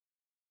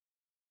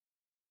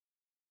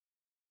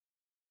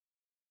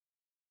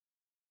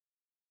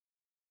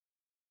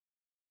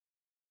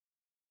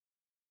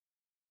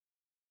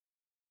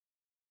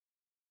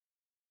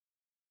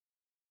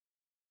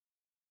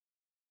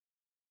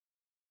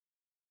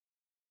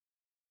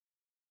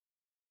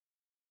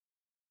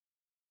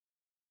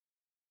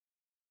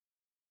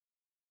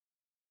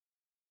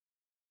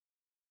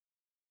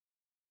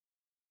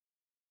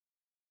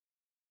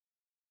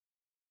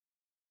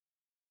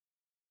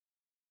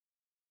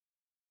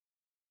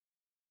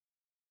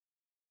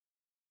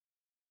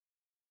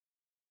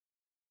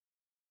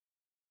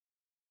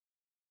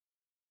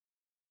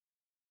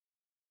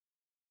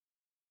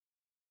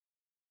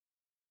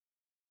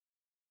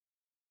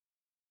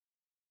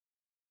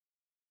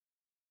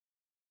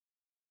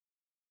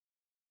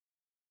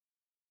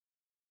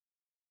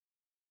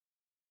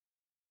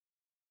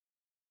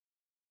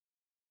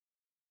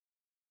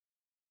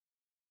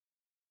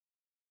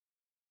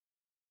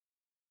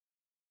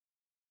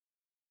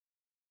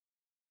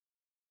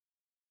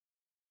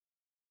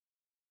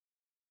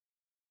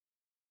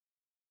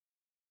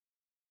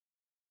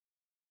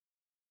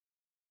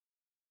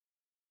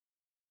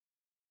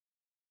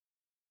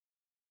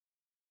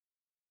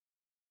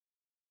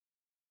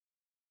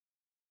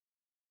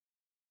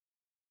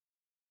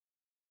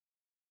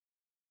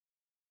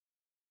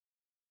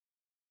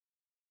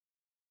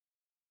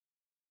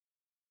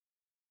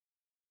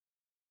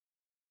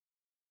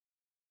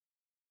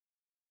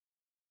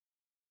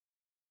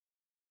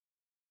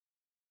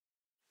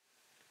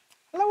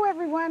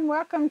everyone.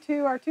 Welcome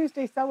to our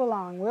Tuesday Sew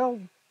Along. We'll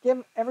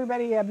give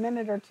everybody a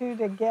minute or two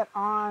to get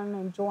on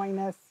and join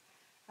us.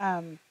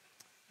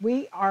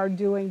 We are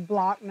doing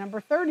block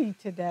number 30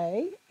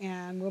 today,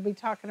 and we'll be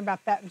talking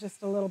about that in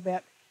just a little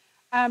bit.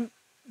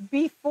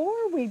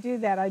 Before we do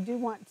that, I do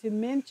want to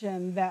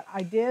mention that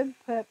I did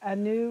put a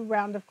new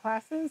round of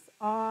classes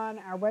on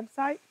our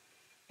website,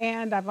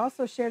 and I've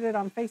also shared it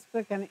on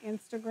Facebook and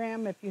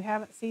Instagram. If you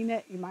haven't seen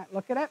it, you might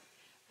look it up.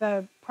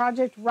 The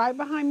project right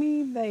behind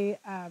me, the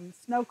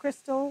snow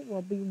crystal,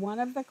 will be one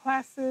of the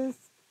classes.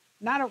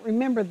 And I don't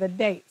remember the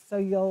date, so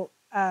you'll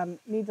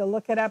need to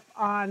look it up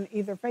on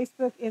either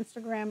Facebook,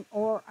 Instagram,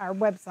 or our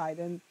website.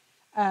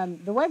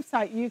 And the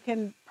website, you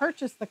can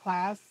purchase the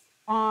class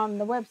on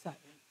the website.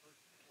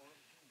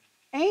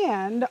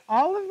 And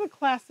all of the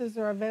classes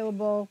are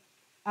available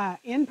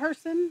in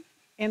person,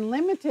 in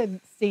limited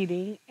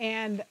seating,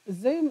 and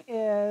Zoom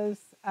is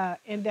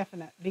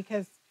indefinite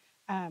because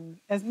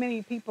as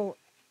many people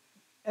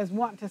as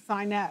want to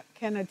sign up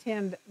can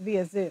attend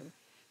via Zoom.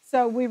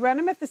 So we run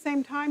them at the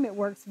same time. It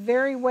works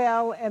very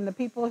well, and the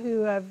people who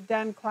have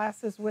done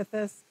classes with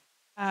us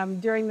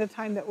during the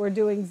time that we're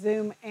doing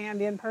Zoom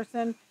and in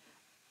person,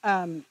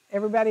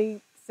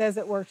 everybody says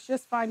it works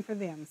just fine for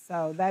them.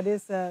 So that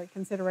is a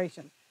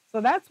consideration. So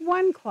that's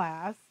one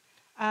class.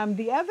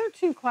 The other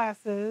two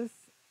classes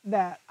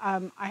that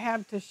I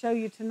have to show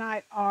you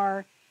tonight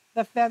are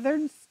the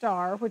Feathered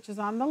Star, which is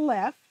on the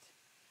left,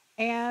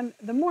 and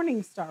the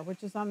Morning Star,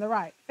 which is on the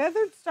right.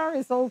 Feathered Star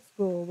is old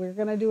school. We're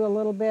going to do a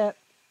little bit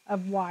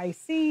of Y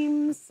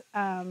seams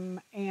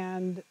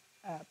and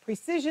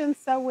precision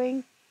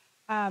sewing.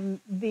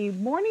 The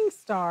Morning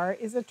Star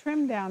is a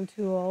trim down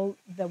tool,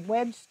 the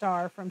Wedge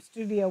Star from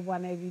Studio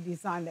 180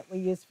 Design that we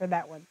use for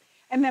that one.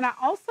 And then I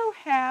also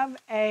have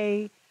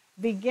a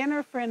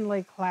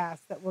beginner-friendly class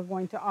that we're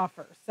going to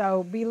offer.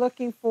 So be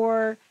looking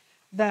for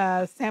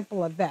the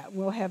sample of that.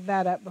 We'll have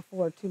that up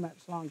before too much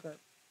longer.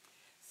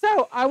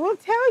 So I will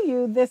tell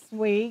you this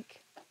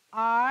week,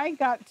 I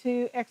got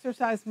to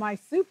exercise my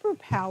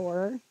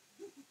superpower.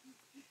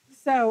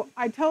 So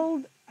I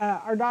told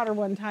our daughter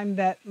one time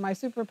that my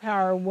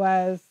superpower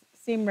was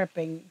seam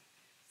ripping.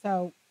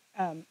 So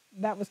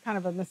that was kind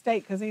of a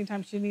mistake because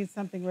anytime she needs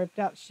something ripped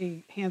out,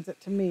 she hands it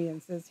to me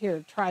and says,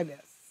 here, try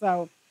this.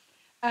 So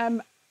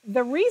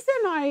the reason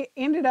I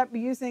ended up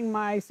using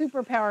my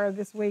superpower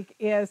this week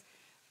is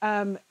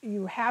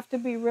you have to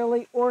be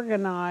really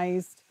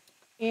organized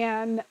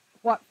in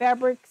what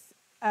fabrics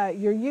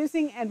you're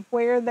using and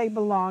where they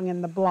belong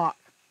in the block.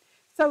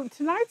 So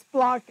tonight's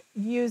block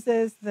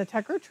uses the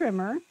Tucker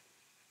trimmer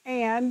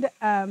and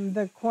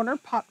the corner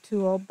pop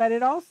tool, but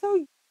it also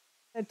uses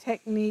a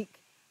technique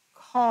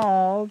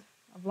called,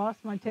 I've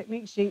lost my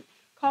technique sheet,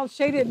 called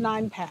shaded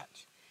 9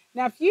 patch.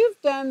 Now, if you've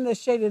done the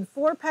shaded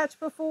 4 patch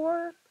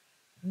before,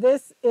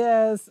 this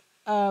is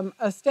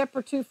a step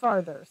or two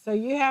farther. So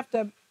you have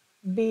to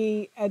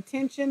be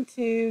attention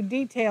to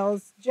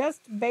details just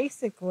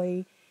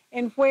basically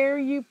in where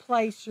you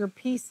place your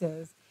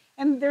pieces.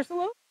 And there's a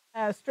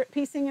little strip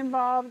piecing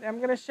involved. I'm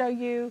going to show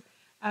you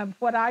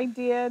what I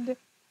did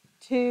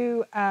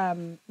to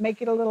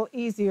make it a little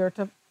easier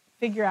to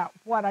figure out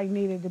what I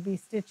needed to be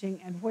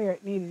stitching and where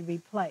it needed to be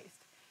placed.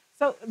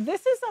 So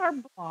this is our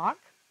block.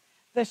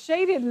 The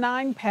shaded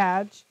 9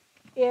 patch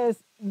is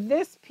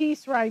this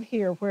piece right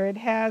here where it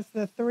has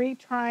the 3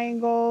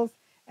 triangles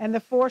and the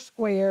 4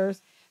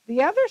 squares.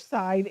 The other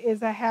side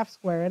is a half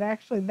square, and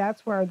actually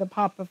that's where the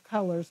pop of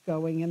color is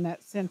going in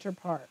that center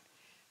part.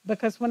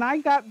 Because when I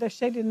got the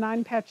shaded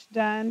 9 patch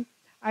done,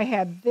 I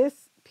had this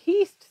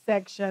pieced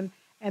section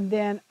and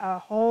then a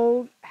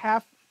whole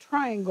half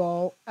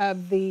triangle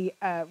of the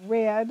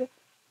red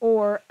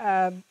or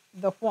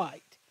the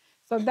white.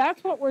 So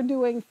that's what we're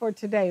doing for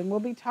today, and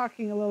we'll be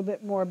talking a little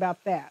bit more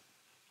about that.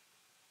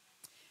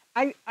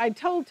 I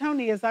told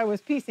Tony as I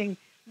was piecing,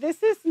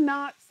 this is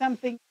not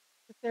something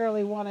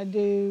necessarily want to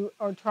do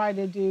or try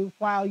to do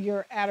while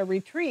you're at a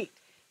retreat,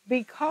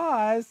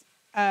 because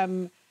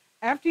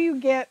after you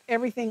get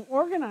everything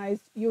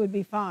organized, you would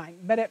be fine.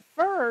 But at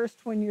first,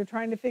 when you're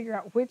trying to figure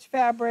out which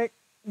fabric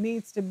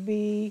needs to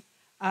be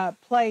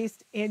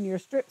placed in your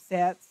strip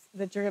sets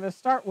that you're going to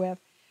start with,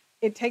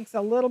 it takes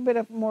a little bit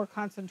of more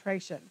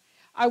concentration.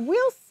 I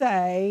will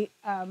say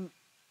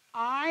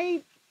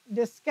I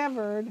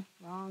discovered,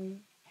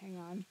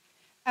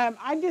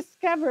 I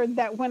discovered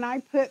that when I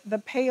put the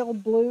pale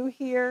blue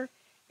here,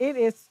 it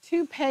is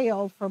too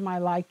pale for my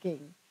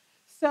liking.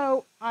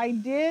 So I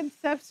did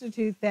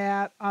substitute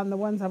that on the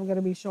ones I'm going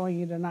to be showing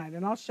you tonight,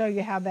 and I'll show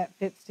you how that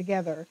fits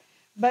together.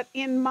 But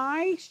in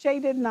my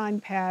shaded 9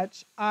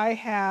 patch, I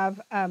have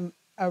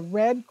a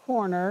red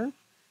corner,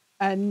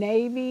 a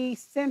navy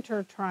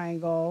center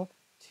triangle,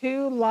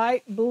 2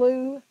 light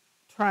blue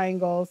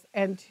triangles,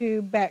 and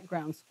 2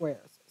 background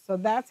squares. So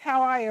that's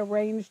how I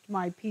arranged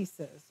my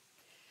pieces.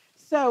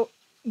 So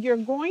you're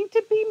going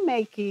to be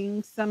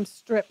making some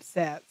strip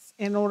sets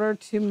in order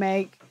to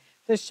make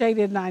the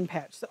shaded 9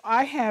 patch. So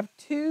I have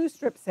 2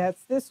 strip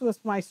sets. This was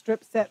my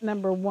strip set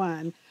number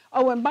 1.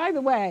 Oh, and by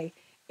the way,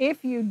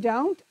 if you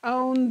don't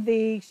own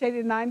the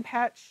shaded 9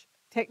 patch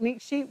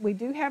technique sheet. We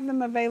do have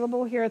them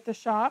available here at the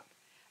shop.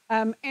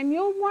 And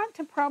you'll want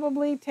to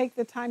probably take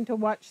the time to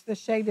watch the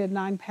shaded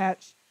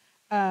 9-patch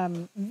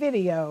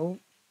video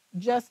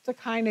just to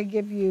kind of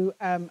give you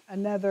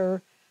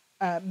another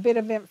bit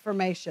of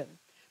information.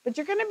 But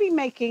you're going to be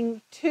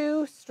making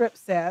 2 strip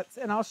sets,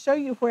 and I'll show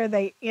you where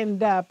they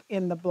end up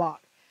in the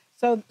block.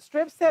 So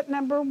strip set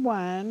number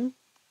 1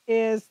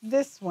 is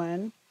this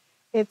one.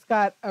 It's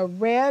got a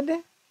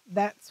red,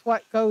 that's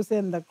what goes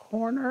in the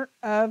corner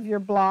of your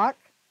block.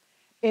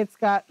 It's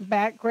got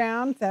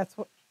background, that's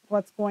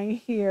what's going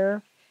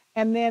here.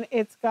 And then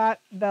it's got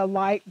the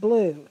light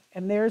blue,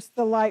 and there's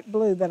the light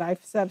blue that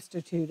I've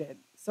substituted.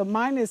 So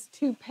mine is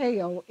too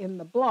pale in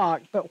the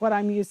block, but what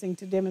I'm using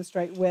to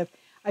demonstrate with,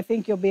 I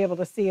think you'll be able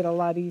to see it a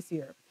lot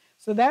easier.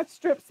 So that's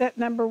strip set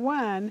number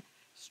 1.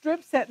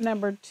 Strip set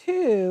number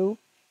 2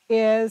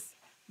 is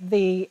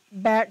the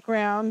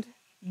background,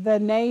 the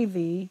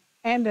navy,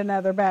 and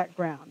another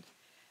background.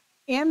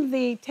 In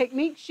the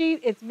technique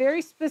sheet, it's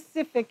very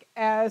specific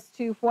as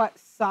to what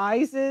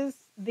sizes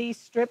these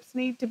strips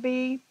need to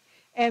be.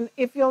 And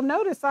if you'll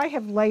notice, I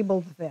have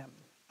labeled them.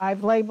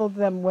 I've labeled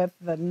them with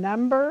the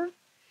number,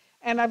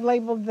 and I've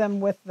labeled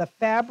them with the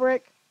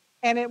fabric.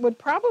 And it would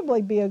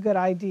probably be a good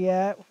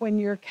idea when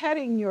you're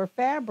cutting your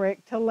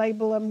fabric to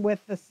label them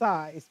with the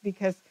size,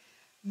 because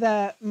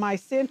my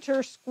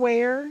center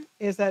square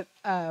is a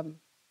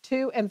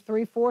 2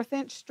 3/4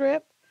 inch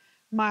strip.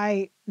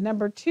 My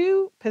number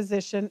 2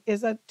 position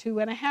is a 2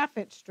 1/2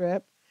 inch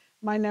strip.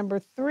 My number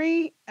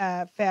 3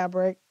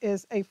 fabric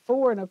is a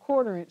 4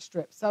 1/4 inch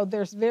strip. So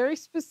there's very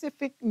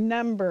specific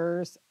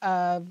numbers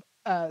of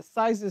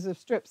sizes of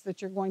strips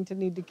that you're going to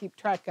need to keep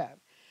track of.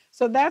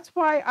 So that's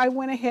why I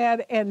went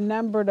ahead and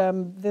numbered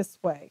them this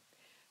way.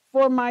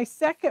 For my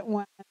second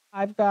one,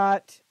 I've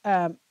got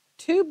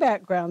 2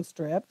 background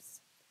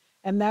strips,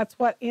 and that's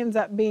what ends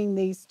up being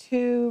these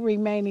 2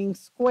 remaining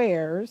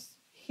squares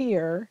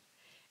here.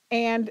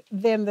 And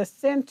then the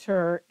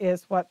center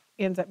is what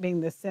ends up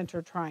being the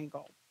center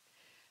triangle.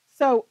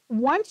 So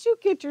once you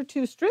get your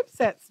 2 strip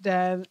sets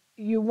done,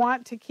 you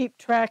want to keep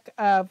track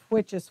of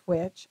which is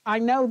which. I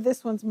know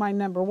this one's my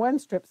number 1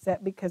 strip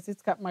set because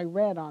it's got my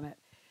red on it,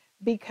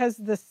 because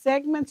the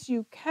segments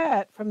you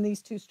cut from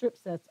these 2 strip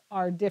sets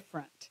are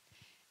different.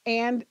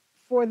 And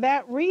for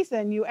that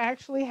reason, you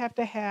actually have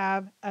to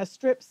have a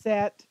strip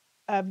set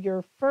of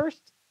your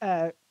first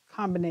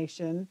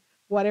combination,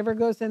 whatever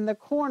goes in the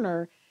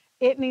corner.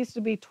 It needs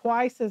to be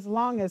twice as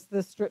long as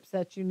the strip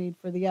set you need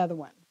for the other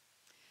one.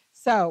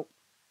 So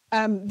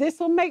this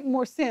will make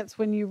more sense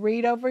when you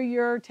read over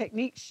your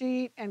technique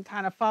sheet and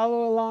kind of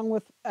follow along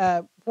with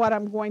what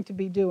I'm going to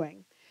be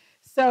doing.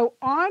 So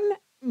on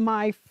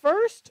my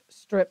first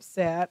strip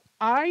set,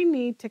 I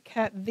need to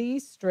cut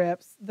these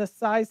strips the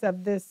size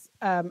of this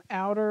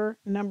outer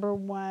number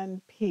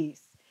 1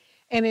 piece.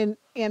 And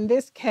in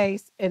this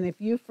case, and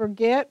if you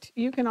forget,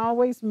 you can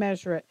always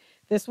measure it.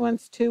 This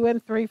one's 2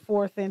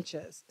 3/4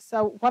 inches.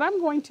 So what I'm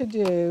going to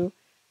do,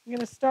 I'm going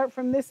to start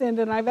from this end,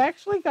 and I've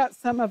actually got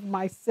some of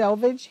my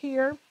selvage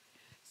here.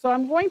 So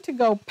I'm going to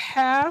go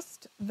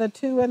past the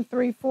 2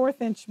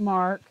 3/4 inch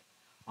mark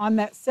on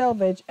that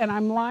selvage, and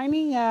I'm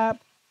lining up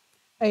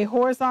a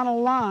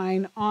horizontal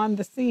line on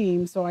the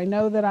seam so I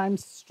know that I'm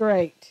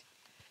straight.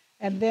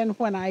 And then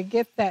when I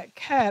get that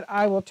cut,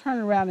 I will turn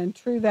around and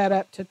true that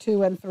up to 2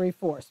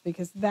 3/4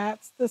 because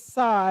that's the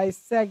size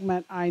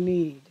segment I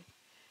need.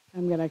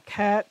 I'm going to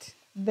cut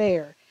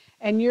there.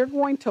 And you're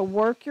going to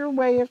work your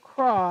way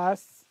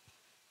across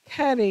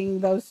cutting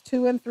those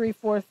 2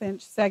 3/4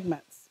 inch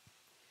segments.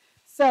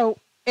 So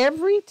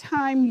every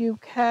time you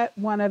cut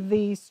one of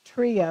these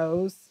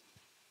trios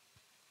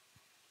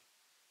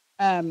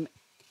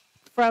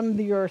from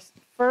your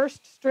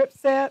first strip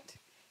set,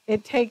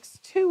 it takes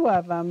 2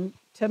 of them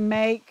to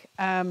make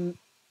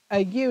a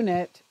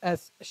unit, a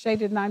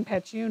shaded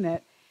 9-patch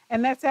unit,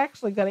 and that's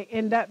actually going to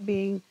end up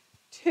being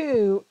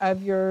 2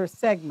 of your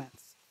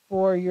segments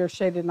for your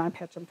shaded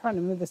 9-patch. I'm trying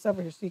to move this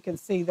over here so you can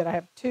see that I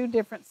have 2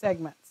 different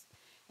segments,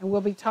 and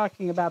we'll be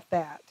talking about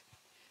that.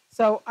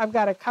 So I've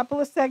got a couple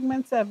of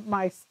segments of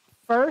my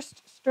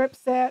first strip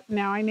set.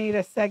 Now I need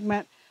a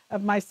segment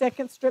of my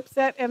second strip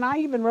set, and I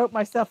even wrote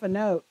myself a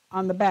note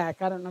on the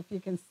back. I don't know if you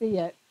can see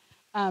it.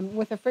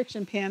 With a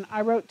friction pen,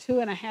 I wrote 2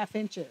 1/2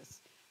 inches,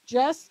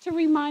 just to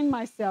remind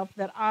myself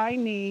that I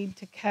need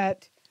to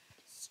cut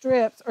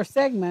strips or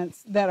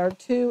segments that are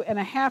 2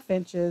 1/2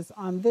 inches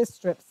on this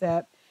strip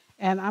set.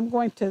 And I'm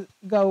going to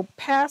go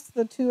past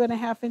the 2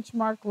 1/2 inch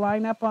mark,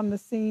 line up on the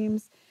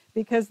seams,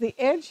 because the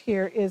edge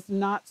here is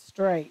not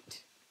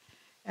straight.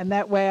 And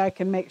that way I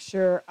can make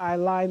sure I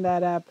line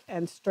that up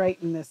and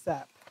straighten this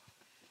up.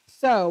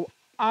 So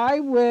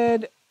I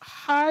would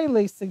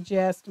highly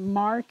suggest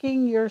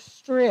marking your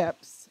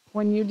strips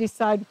when you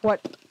decide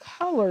what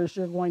colors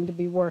you're going to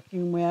be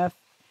working with,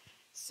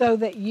 so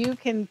that you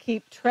can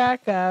keep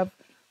track of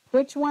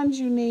which ones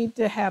you need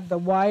to have the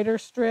wider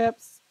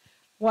strips,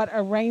 what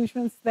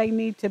arrangements they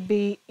need to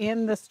be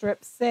in the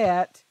strip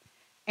set,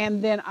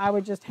 and then I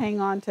would just hang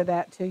on to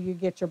that till you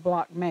get your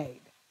block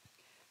made.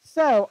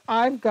 So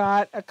I've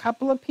got a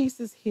couple of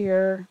pieces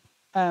here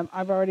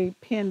I've already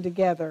pinned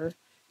together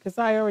because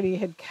I already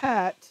had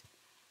cut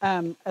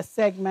a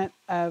segment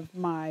of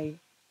my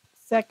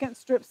second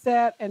strip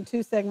set and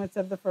 2 segments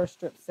of the first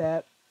strip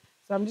set.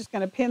 So I'm just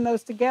going to pin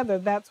those together.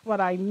 That's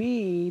what I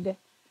need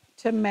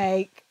to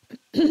make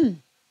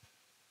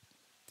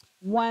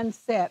one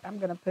set. I'm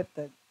going to put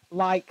the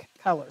like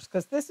colors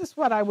because this is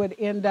what I would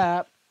end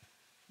up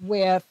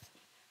with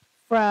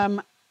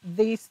from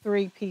these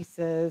 3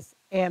 pieces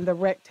and the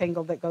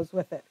rectangle that goes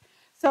with it.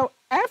 So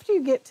after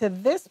you get to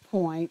this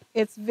point,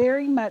 it's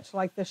very much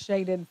like the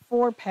shaded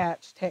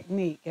 4-patch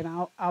technique, and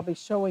I'll be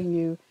showing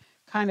you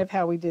kind of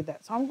how we did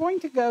that. So I'm going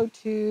to go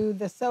to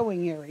the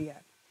sewing area.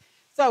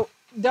 So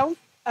don't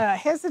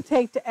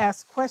hesitate to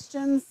ask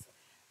questions,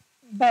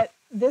 but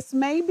this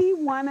may be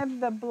one of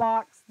the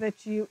blocks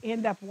that you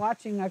end up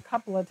watching a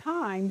couple of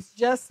times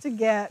just to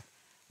get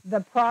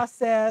the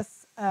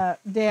process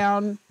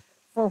down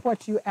for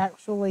what you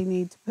actually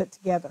need to put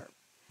together.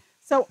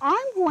 So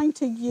I'm going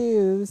to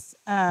use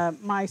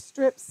my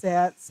strip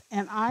sets,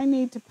 and I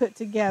need to put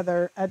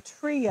together a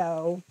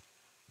trio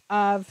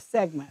of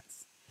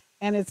segments,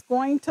 and it's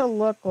going to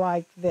look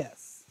like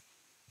this.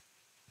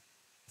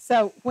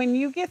 So when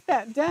you get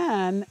that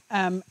done,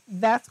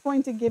 that's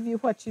going to give you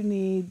what you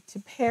need to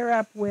pair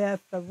up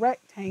with the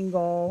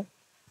rectangle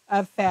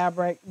of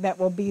fabric that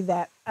will be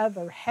that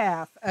other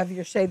half of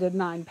your shaded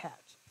 9 patch.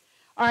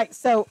 All right,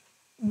 so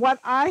what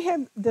I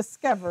have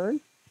discovered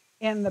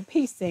in the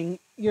piecing,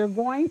 you're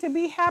going to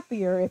be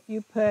happier if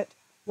you put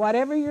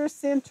whatever your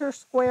center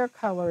square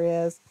color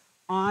is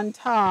on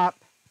top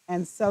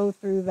and sew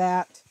through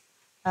that,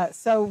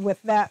 sew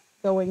with that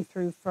going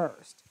through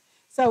first.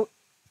 So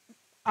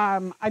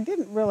I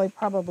didn't really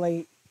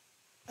probably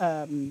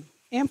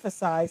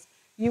emphasize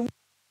you.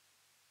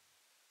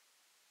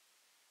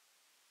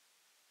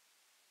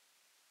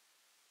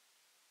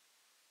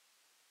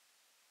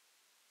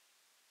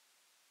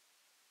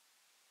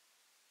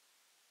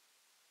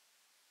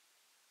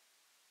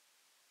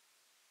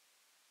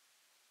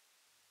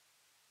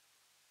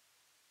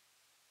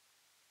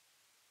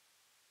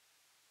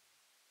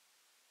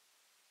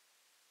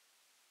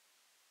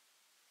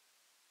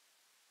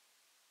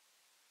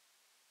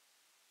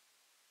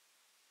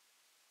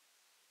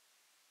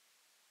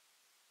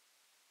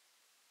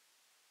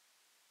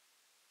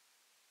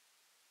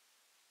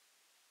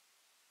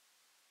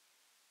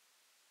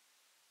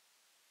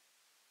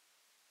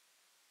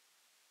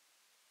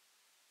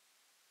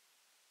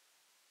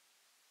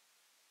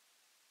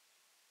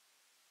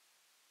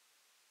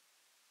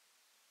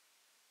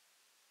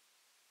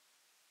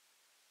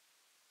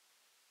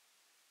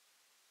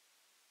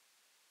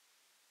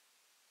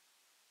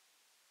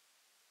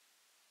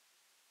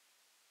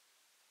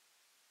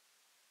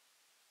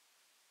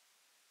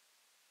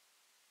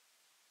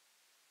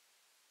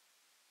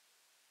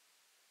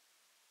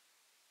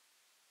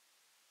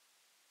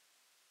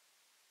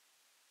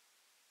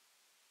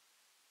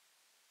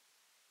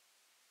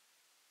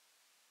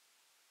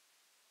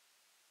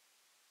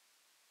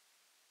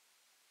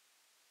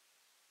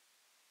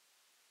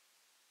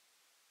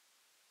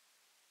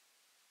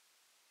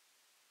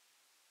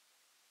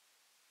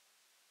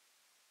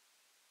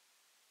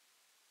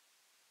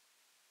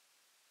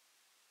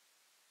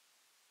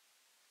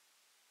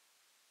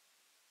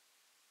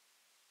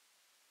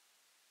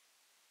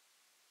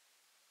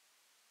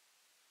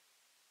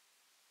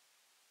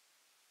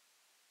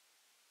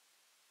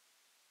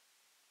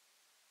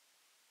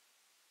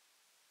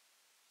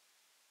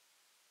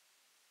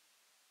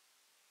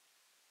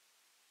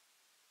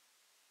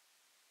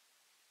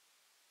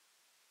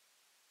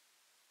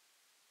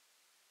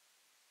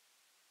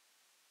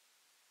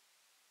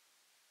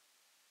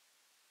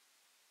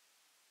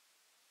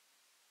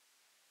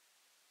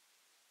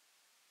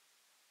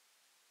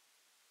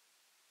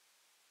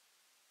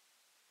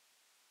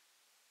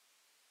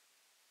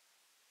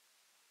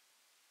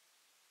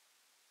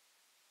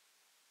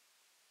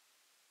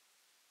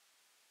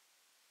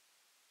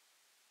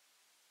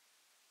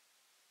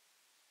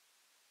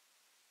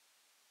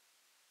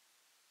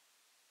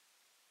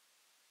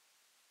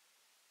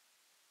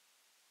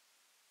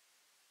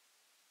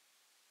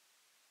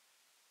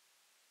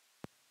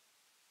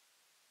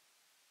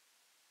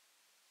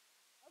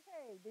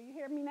 Okay, do you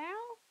hear me now?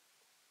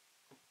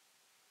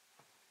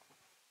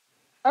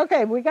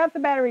 Okay, we got the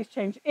batteries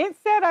changed. It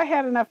said I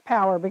had enough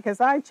power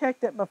because I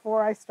checked it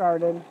before I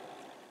started,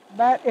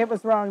 but it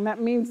was wrong.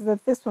 That means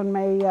that this one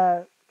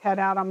may cut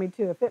out on me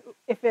too.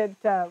 If it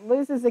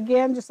loses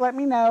again, just let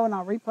me know and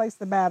I'll replace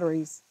the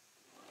batteries.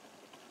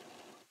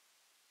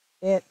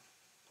 It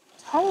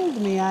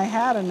told me I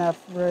had enough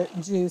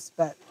juice,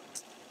 but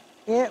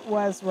it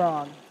was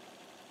wrong.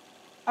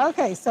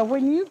 Okay, so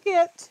when you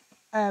get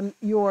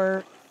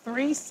your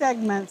 3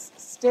 segments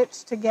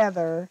stitched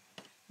together,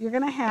 you're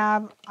going to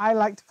have, I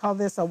like to call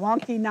this a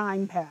wonky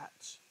 9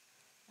 patch.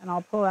 And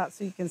I'll pull out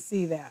so you can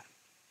see that.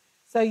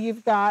 So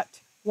you've got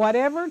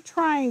whatever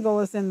triangle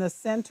is in the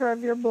center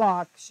of your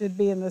block should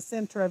be in the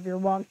center of your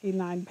wonky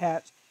 9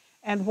 patch.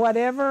 And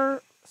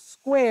whatever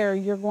square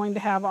you're going to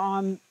have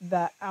on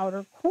the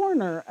outer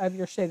corner of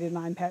your shaded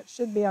 9 patch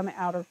should be on the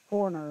outer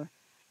corner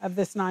of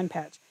this 9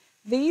 patch.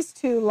 These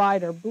two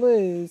lighter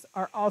blues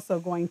are also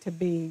going to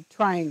be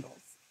triangles.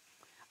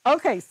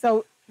 Okay,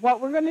 so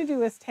what we're going to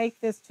do is take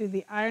this to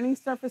the ironing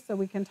surface so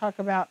we can talk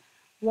about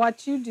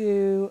what you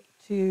do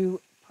to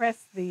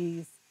press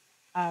these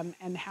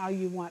and how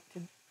you want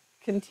to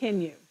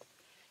continue.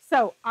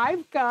 So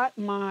I've got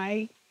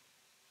my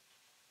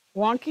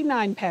wonky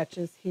 9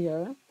 patches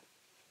here,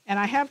 and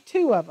I have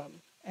 2 of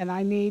them, and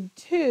I need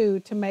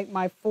 2 to make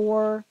my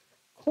 4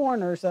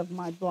 corners of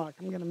my block.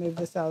 I'm going to move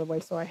this out of the way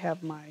so I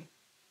have my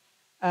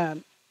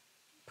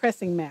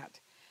pressing mat.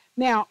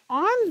 Now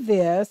on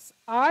this,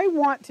 I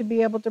want to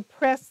be able to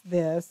press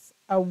this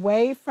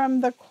away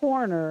from the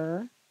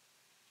corner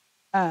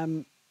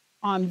on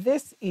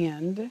this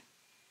end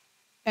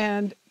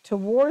and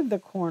toward the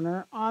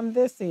corner on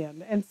this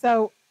end. And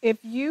so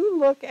if you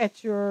look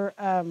at your,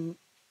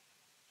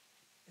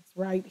 it's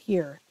right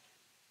here,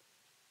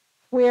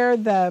 where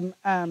the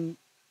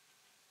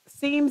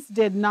seams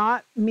did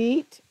not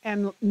meet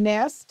and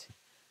nest,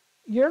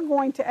 you're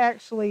going to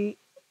actually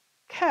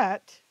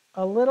cut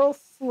a little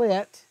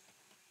slit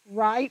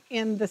right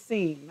in the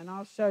seam, and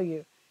I'll show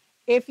you.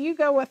 If you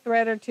go a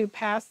thread or 2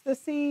 past the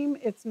seam,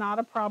 it's not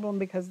a problem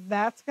because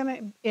that's going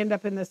to end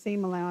up in the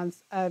seam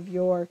allowance of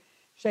your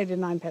shaded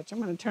 9 patch. I'm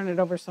going to turn it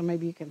over so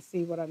maybe you can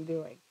see what I'm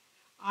doing.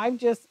 I've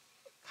just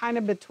kind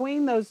of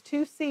between those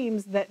 2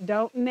 seams that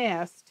don't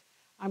nest,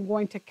 I'm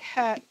going to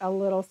cut a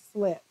little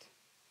slit.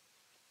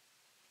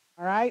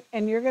 All right,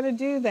 and you're going to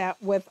do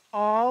that with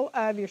all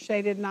of your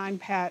shaded 9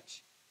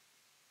 patch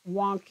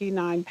wonky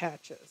 9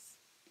 patches.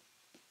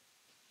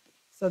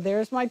 So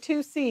there's my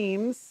 2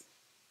 seams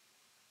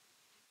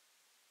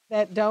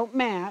that don't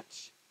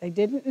match. They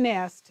didn't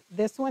nest.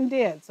 This one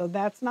did. So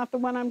that's not the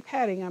one I'm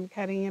cutting. I'm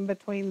cutting in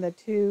between the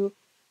 2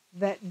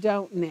 that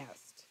don't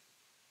nest.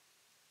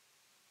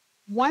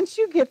 Once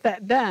you get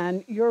that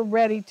done, you're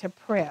ready to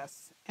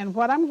press. And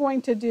what I'm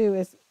going to do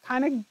is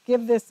kind of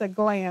give this a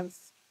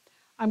glance.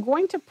 I'm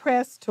going to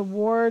press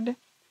toward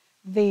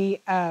the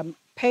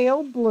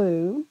pale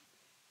blue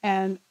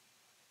and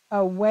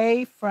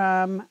away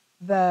from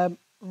the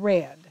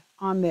red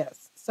on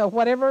this. So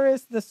whatever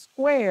is the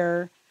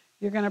square,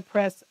 you're going to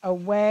press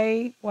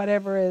away.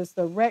 Whatever is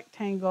the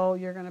rectangle,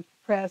 you're going to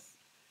press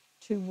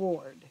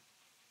toward.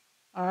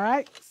 All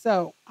right,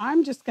 so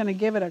I'm just going to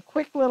give it a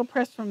quick little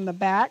press from the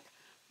back,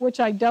 which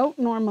I don't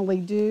normally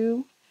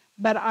do,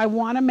 but I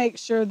want to make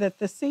sure that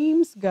the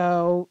seams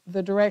go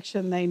the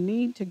direction they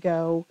need to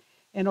go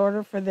in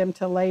order for them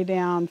to lay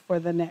down for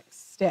the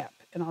next step.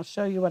 And I'll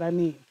show you what I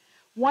mean.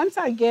 Once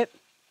I get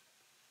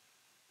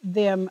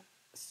them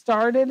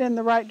started in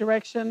the right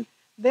direction,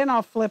 then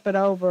I'll flip it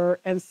over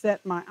and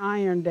set my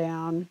iron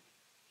down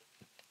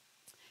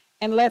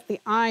and let the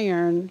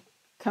iron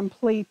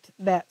complete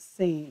that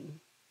seam.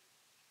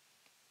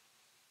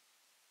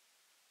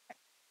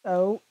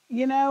 So,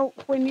 you know,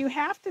 when you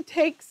have to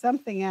take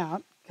something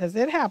out, because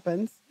it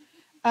happens,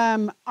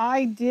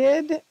 I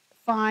did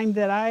find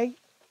that I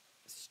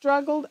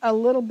struggled a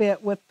little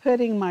bit with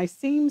putting my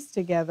seams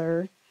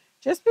together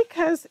just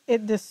because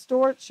it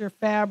distorts your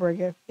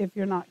fabric if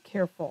you're not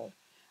careful.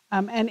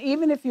 And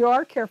even if you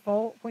are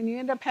careful, when you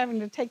end up having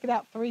to take it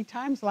out 3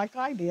 times like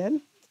I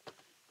did,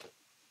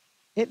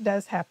 it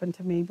does happen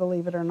to me,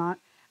 believe it or not,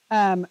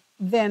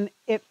 then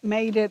it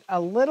made it a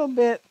little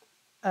bit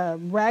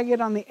ragged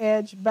on the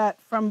edge, but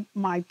from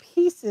my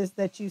pieces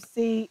that you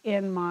see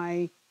in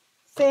my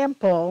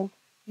sample,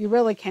 you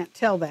really can't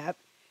tell that.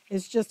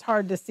 It's just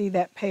hard to see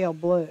that pale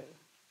blue.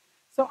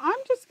 So I'm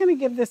just going to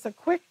give this a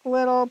quick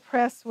little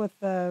press with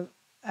the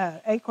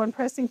acorn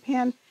pressing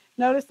pin.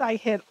 Notice I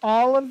hit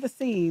all of the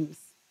seams.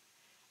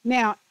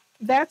 Now,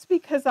 that's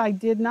because I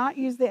did not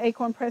use the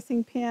acorn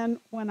pressing pin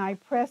when I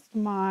pressed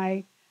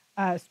my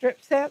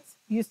strip sets.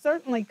 You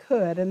certainly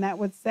could, and that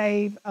would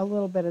save a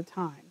little bit of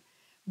time.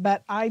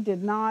 But I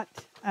did not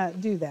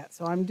do that,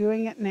 so I'm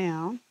doing it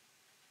now.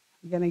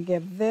 I'm going to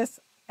give this,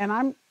 and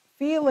I'm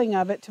feeling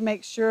of it to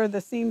make sure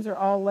the seams are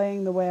all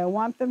laying the way I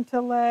want them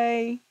to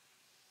lay,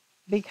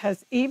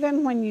 because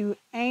even when you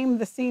aim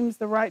the seams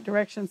the right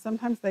direction,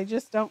 sometimes they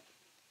just don't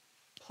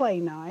play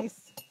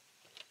nice.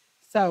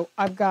 So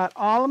I've got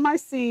all of my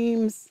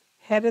seams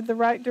headed the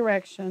right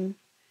direction,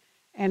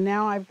 and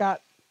now I've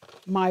got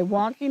my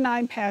wonky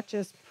 9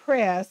 patches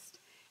pressed,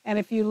 and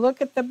if you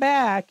look at the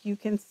back, you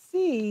can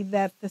see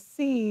that the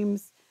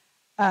seams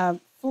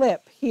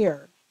flip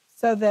here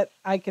so that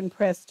I can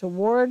press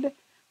toward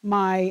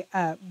my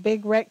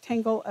big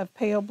rectangle of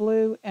pale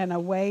blue and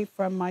away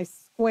from my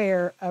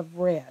square of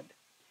red.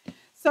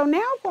 So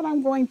now what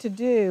I'm going to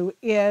do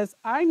is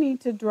I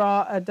need to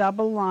draw a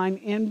double line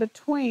in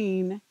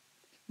between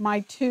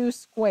my 2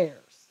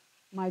 squares,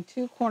 my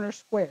 2 corner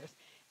squares.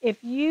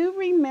 If you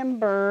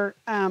remember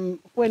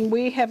when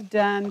we have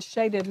done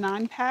shaded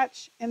 9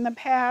 patch in the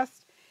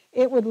past,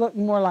 it would look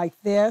more like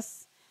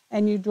this,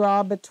 and you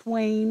draw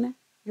between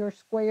your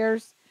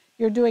squares.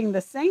 You're doing the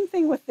same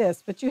thing with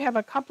this, but you have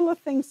a couple of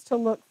things to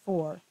look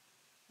for.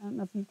 I don't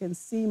know if you can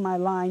see my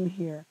line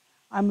here.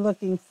 I'm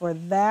looking for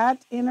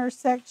that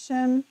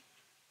intersection,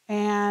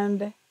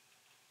 and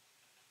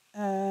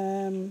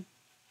I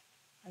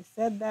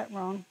said that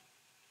wrong.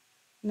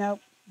 Nope,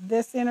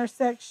 this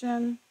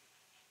intersection,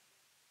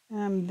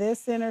 and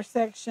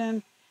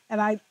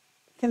I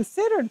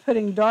considered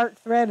putting dark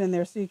thread in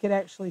there so you could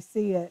actually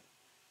see it,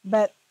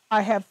 but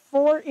I have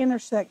 4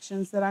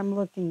 intersections that I'm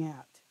looking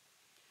at.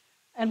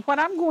 And what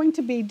I'm going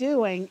to be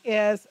doing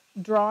is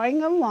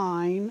drawing a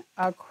line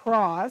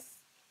across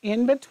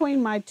in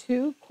between my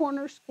 2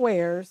 corner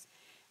squares,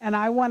 and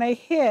I want to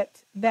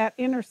hit that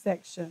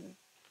intersection.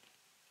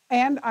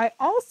 And I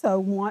also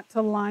want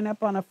to line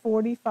up on a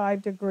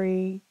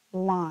 45-degree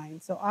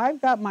line. So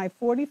I've got my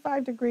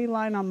 45-degree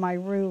line on my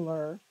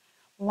ruler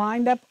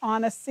lined up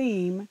on a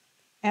seam,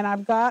 and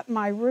I've got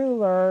my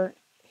ruler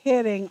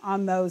hitting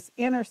on those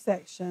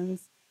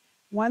intersections.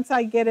 Once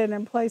I get it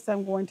in place,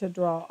 I'm going to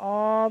draw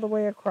all the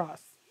way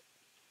across.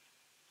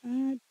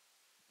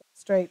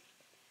 Straight.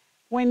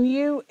 And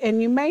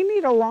you may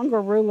need a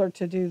longer ruler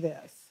to do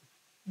this,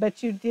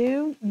 but you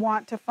do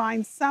want to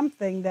find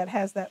something that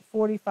has that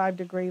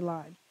 45-degree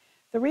line.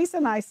 The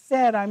reason I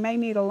said I may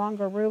need a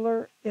longer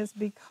ruler is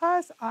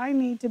because I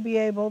need to be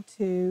able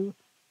to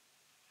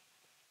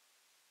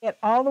get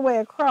all the way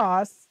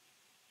across.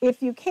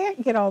 If you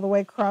can't get all the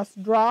way across,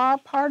 draw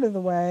part of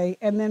the way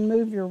and then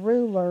move your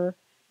ruler.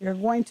 You're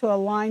going to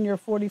align your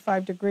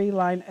 45-degree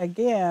line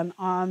again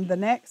on the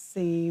next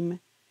seam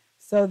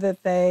so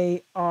that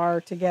they are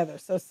together.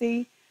 So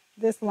see,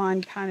 this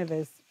line kind of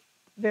is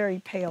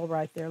very pale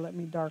right there. Let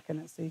me darken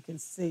it so you can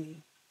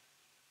see.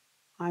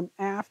 I'm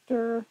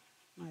after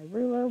my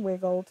ruler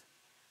wiggled.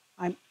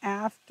 I'm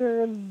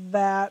after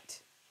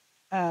that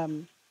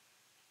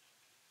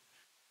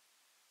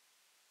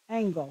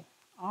angle.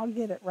 I'll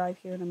get it right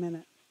here in a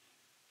minute.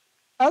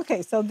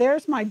 Okay, so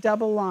there's my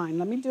double line.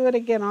 Let me do it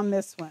again on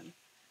this one.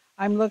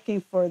 I'm looking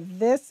for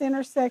this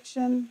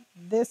intersection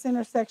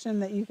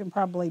that you can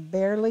probably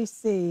barely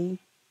see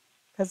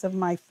because of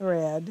my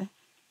thread,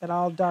 but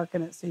I'll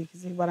darken it so you can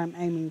see what I'm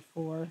aiming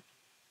for.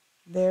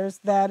 There's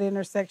that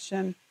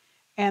intersection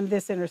and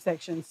this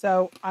intersection.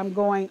 So I'm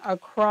going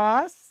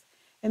across,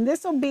 and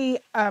this will be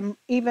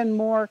even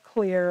more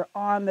clear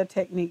on the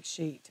technique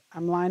sheet.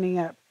 I'm lining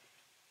up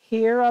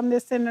here on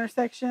this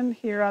intersection,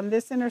 here on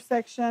this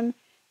intersection,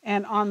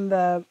 and on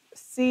the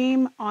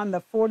seam on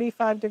the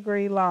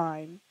 45-degree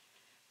line.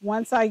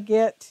 Once I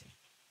get,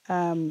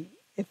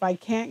 if I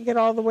can't get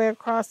all the way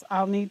across,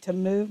 I'll need to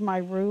move my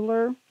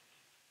ruler,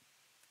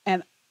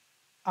 and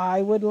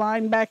I would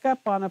line back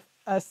up on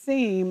a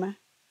seam.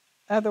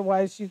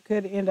 Otherwise, you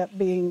could end up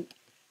being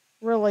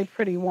really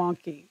pretty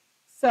wonky.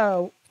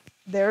 So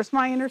there's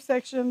my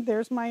intersection,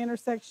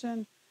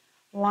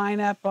 line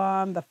up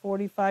on the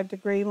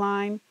 45-degree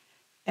line,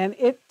 and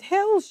it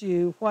tells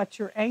you what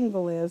your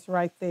angle is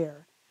right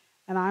there.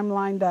 And I'm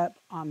lined up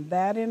on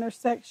that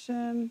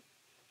intersection,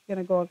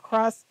 gonna go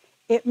across.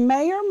 It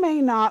may or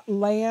may not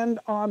land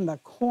on the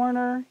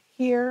corner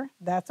here.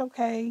 That's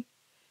okay,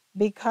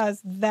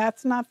 because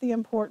that's not the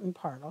important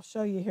part. I'll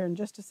show you here in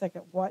just a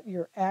second what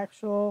your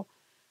actual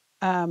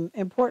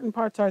important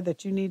parts are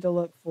that you need to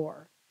look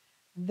for.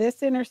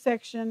 This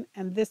intersection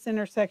and this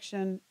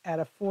intersection at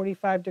a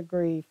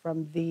 45-degree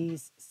from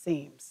these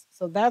seams.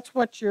 So that's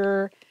what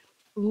you're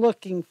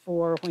looking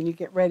for when you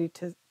get ready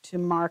to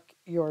mark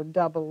your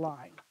double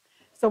line.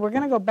 So we're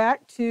going to go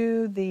back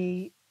to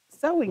the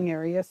sewing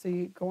area, so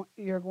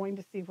you're going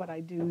to see what I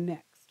do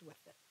next with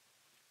it.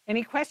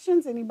 Any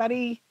questions?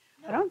 Anybody?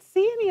 No. I don't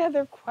see any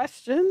other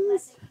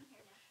questions.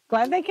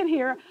 Glad they can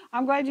hear.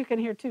 I'm glad you can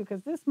hear too,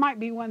 because this might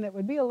be one that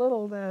would be a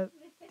little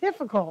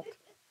difficult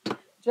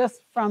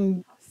just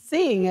from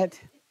seeing it.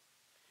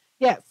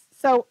 Yes,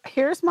 so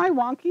here's my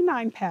wonky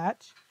 9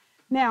 patch.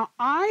 Now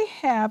I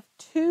have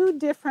 2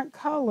 different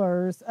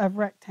colors of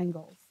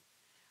rectangles.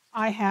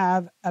 I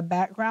have a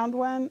background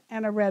one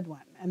and a red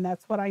one, and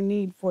that's what I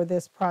need for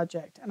this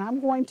project. And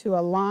I'm going to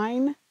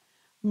align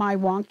my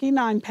wonky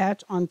 9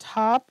 patch on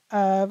top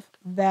of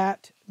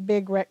that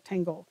big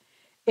rectangle.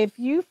 If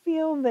you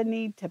feel the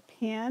need to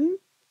pin,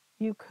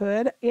 you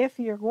could. If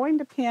you're going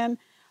to pin,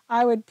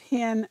 I would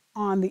pin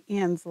on the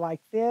ends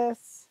like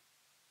this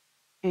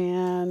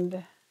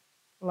and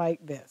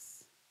like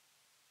this,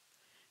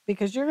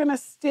 because you're going to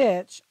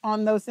stitch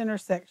on those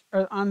intersections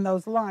or on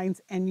those lines,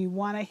 and you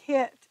want to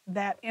hit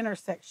that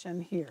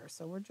intersection here.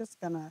 So we're just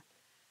going to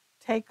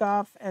take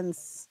off and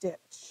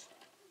stitch.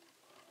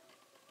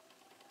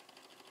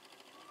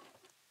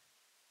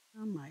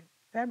 Oh, my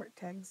fabric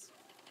tags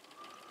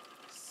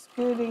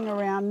scooting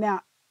around.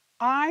 Now,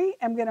 I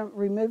am going to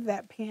remove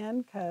that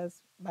pin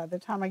because by the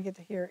time I get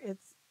to here,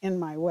 it's in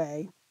my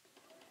way.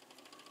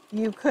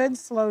 You could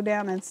slow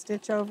down and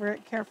stitch over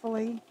it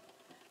carefully,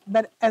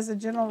 but as a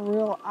general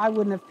rule, I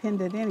wouldn't have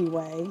pinned it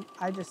anyway.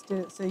 I just did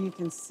it so you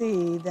can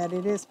see that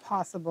it is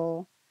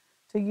possible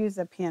to use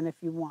a pin if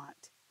you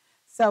want.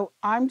 So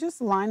I'm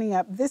just lining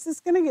up. This is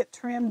going to get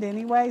trimmed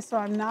anyway, so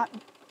I'm not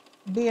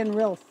being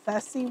real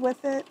fussy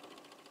with it.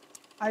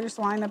 I just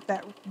line up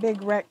that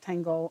big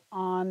rectangle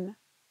on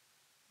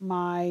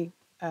my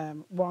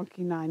wonky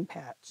 9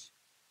 patch.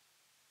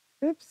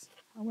 Oops,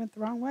 I went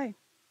the wrong way.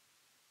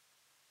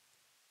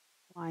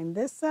 Line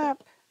this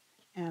up,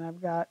 and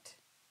I've got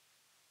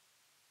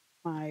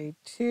my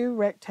 2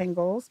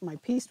 rectangles, my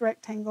pieced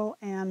rectangle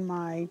and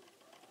my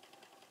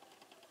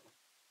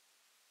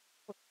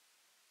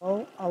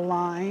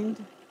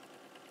aligned.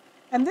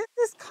 And this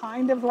is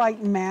kind of like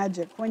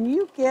magic. When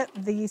you get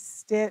these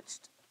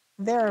stitched,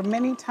 there are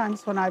many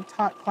times when I've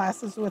taught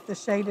classes with the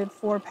shaded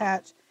 4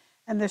 patch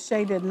and the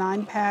shaded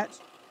 9 patch.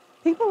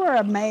 People are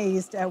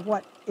amazed at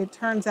what it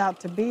turns out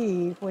to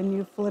be when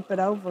you flip it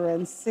over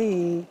and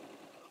see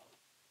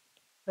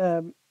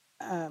the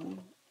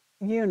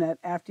unit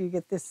after you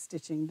get this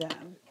stitching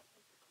done.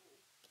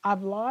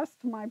 I've lost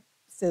my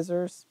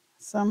scissors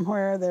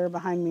somewhere. They're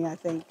behind me, I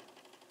think.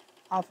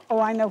 Oh,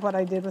 I know what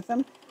I did with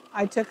them.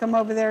 I took them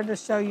over there to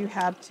show you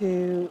how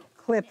to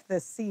clip the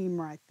seam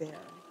right there.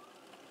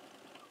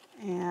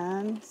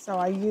 And so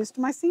I used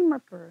my seam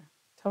ripper.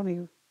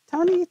 Tony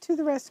to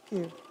the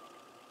rescue.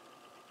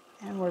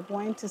 And we're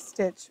going to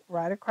stitch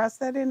right across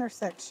that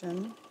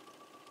intersection.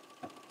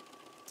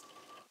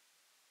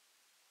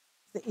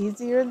 The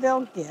easier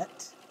they'll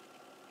get.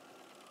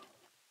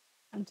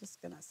 I'm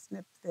just going to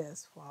snip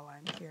this while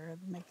I'm here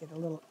to make it a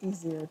little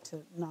easier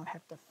to not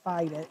have to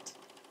fight it.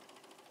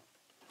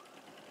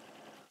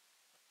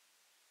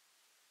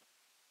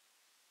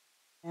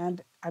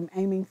 And I'm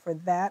aiming for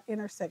that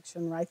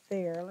intersection right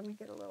there. Let me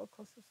get a little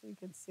closer so you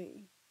can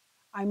see.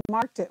 I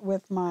marked it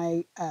with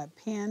my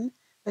pin,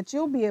 but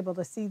you'll be able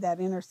to see that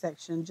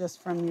intersection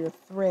just from your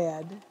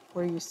thread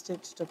where you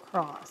stitched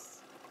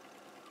across.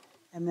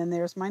 And then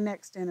there's my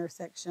next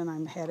intersection.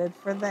 I'm headed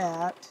for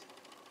that.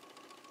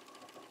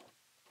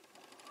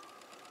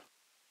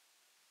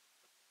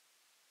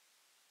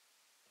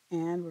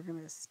 And we're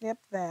going to snip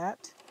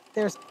that.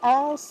 There's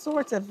all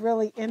sorts of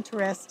really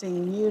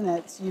interesting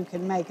units you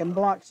can make and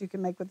blocks you can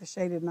make with the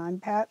shaded 9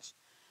 patch.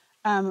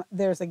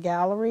 There's a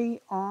gallery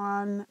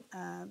on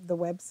the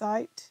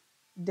website,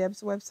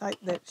 Deb's website,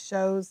 that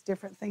shows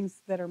different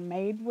things that are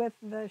made with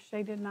the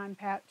shaded 9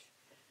 patch.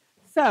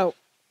 So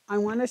I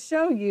want to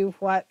show you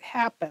what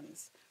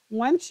happens.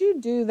 Once you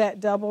do that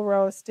double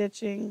row of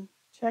stitching,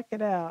 check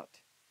it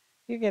out.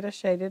 You get a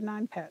shaded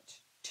 9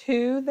 patch.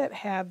 2 that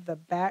have the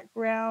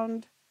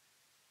background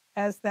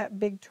as that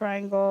big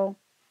triangle,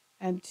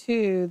 and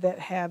 2 that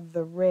have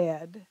the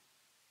red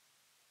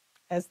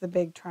as the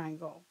big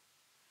triangle.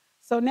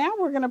 So now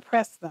we're going to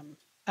press them.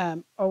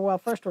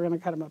 First we're going to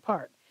cut them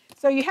apart.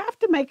 So you have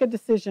to make a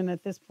decision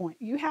at this point.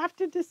 You have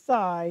to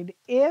decide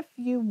if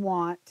you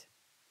want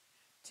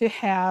to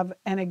have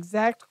an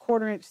exact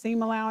 1/4 inch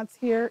seam allowance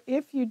here.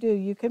 If you do,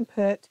 you can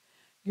put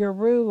your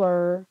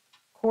ruler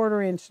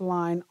 1/4 inch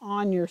line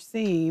on your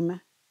seam,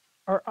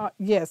 or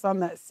yes, on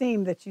that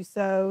seam that you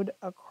sewed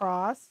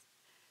across,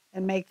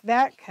 and make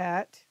that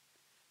cut.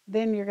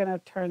 Then you're going to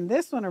turn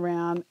this one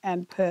around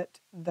and put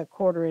the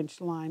 1/4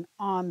 inch line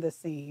on the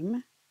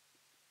seam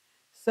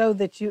so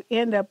that you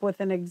end up with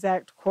an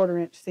exact 1/4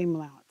 inch seam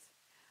allowance.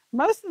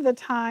 Most of the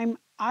time,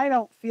 I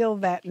don't feel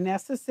that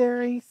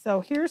necessary,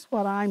 so here's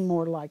what I'm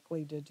more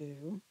likely to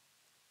do.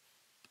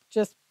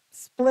 Just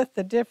split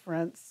the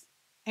difference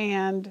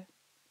and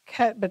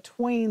cut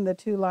between the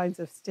 2 lines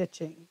of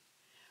stitching.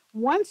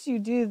 Once you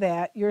do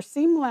that, your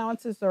seam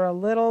allowances are a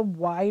little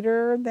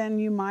wider than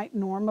you might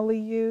normally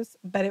use,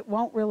 but it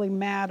won't really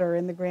matter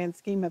in the grand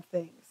scheme of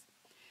things.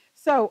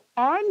 So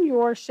on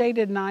your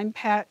shaded 9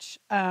 patch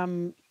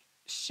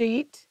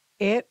sheet,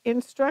 it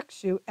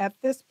instructs you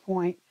at this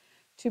point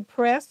to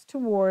press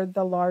toward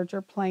the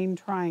larger plain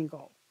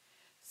triangle.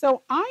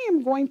 So I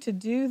am going to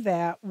do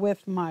that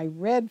with my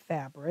red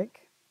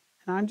fabric,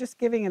 and I'm just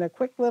giving it a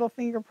quick little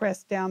finger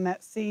press down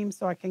that seam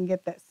so I can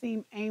get that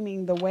seam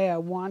aiming the way I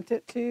want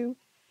it to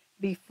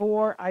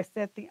before I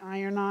set the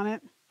iron on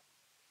it.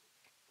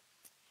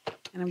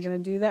 And I'm going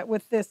to do that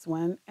with this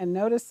one. And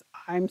notice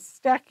I'm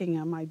stacking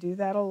them. I do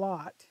that a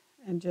lot.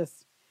 And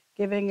just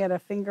giving it a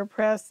finger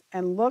press.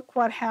 And look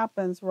what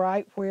happens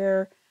right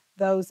where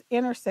those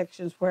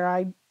intersections where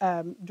I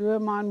drew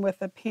them on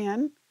with a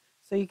pin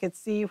so you could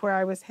see where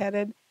I was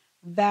headed.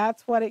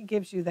 That's what it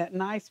gives you, that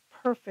nice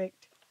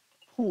perfect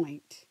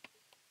point.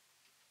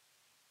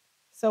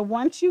 So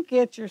once you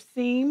get your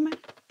seam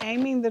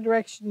aiming the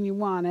direction you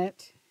want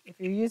it, if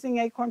you're using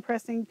acorn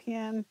pressing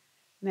pin,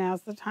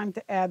 now's the time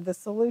to add the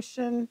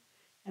solution.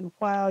 And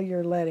while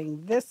you're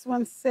letting this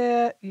one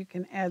sit, you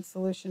can add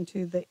solution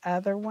to the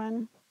other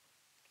one.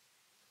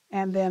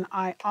 And then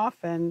I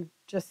often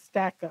just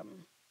stack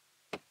them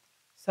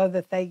so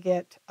that they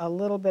get a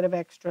little bit of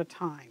extra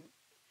time.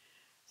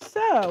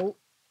 So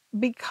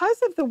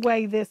because of the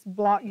way this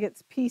block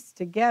gets pieced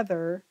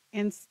together,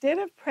 instead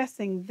of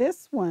pressing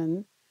this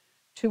one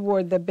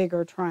toward the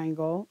bigger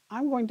triangle,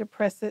 I'm going to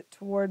press it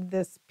toward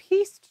this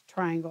pieced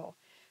triangle.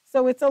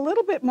 So it's a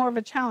little bit more of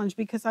a challenge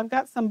because I've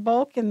got some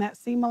bulk in that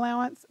seam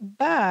allowance,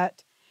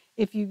 but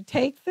if you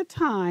take the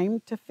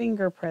time to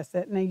finger press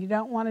it, now you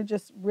don't want to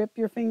just rip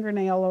your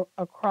fingernail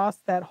across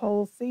that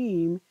whole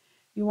seam.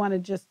 You want to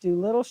just do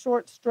little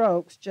short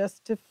strokes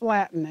just to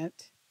flatten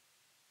it.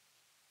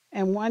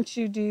 And once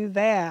you do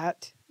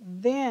that,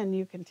 then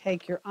you can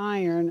take your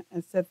iron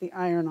and set the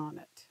iron on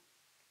it.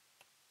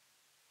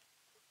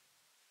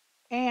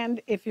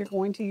 And if you're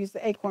going to use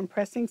the acorn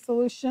pressing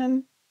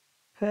solution,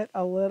 put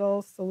a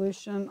little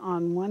solution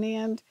on one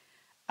end.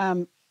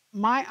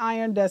 My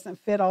iron doesn't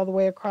fit all the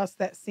way across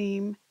that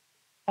seam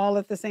all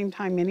at the same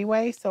time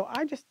anyway, so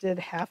I just did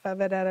half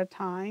of it at a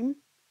time.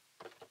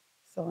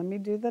 So let me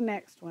do the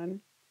next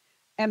one.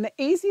 And the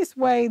easiest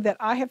way that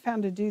I have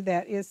found to do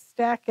that is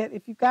stack it.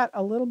 If you've got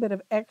a little bit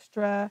of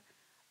extra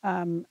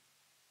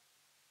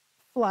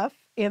fluff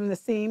in the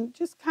seam,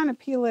 just kind of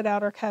peel it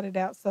out or cut it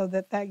out so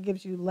that that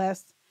gives you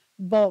less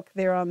bulk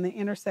there on the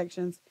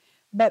intersections.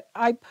 But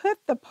I put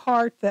the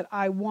part that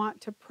I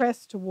want to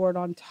press toward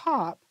on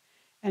top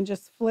and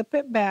just flip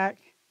it back,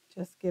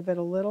 just give it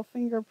a little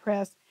finger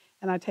press,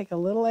 and I take a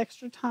little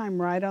extra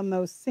time right on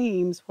those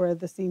seams where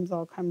the seams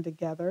all come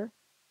together.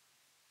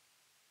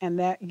 And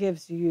that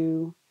gives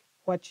you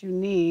what you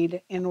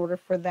need in order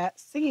for that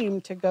seam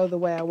to go the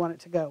way I want it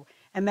to go.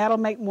 And that'll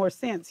make more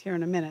sense here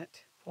in a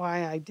minute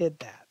why I did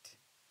that.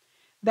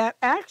 That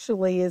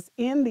actually is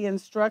in the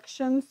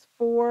instructions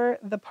for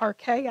the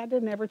parquet. I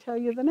didn't ever tell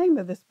you the name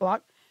of this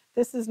block.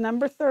 This is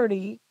number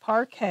 30,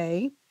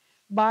 parquet.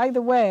 By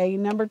the way,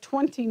 number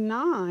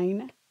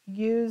 29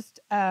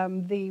 used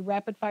the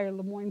Rapid Fire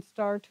Lemoyne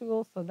Star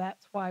tool, so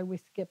that's why we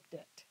skipped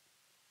it.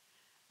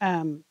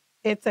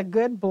 It's a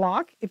good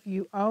block. If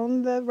you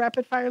own the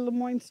Rapid Fire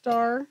Lemoyne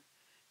Star,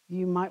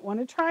 you might want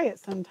to try it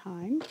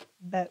sometime,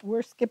 but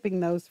we're skipping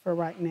those for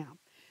right now.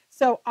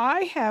 So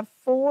I have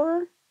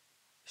 4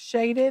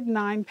 shaded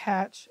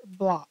 9-patch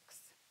blocks,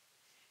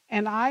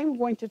 and I'm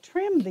going to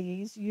trim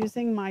these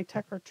using my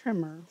Tucker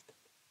trimmer.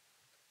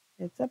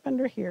 It's up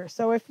under here.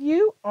 So if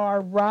you are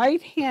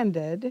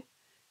right-handed,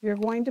 you're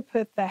going to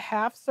put the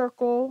half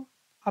circle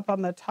up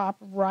on the top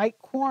right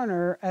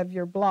corner of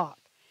your block.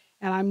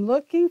 And I'm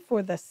looking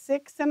for the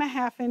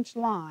 6.5-inch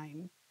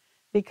line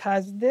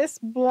because this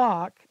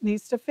block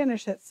needs to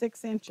finish at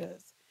 6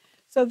 inches.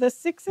 So the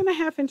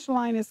 6.5-inch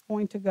line is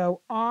going to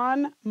go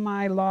on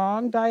my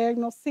long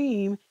diagonal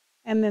seam,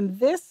 and then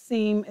this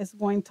seam is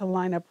going to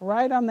line up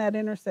right on that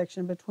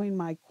intersection between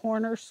my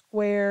corner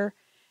square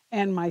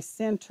and my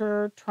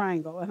center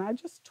triangle. And I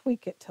just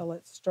tweak it till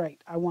it's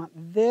straight. I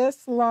want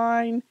this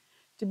line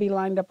to be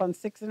lined up on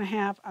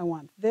 6.5. I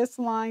want this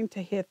line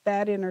to hit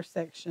that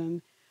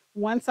intersection.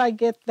 Once I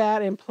get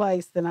that in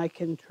place, then I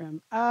can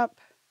trim up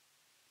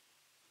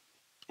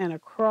and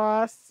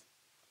across.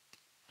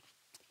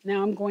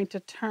 Now I'm going to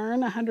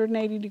turn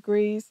 180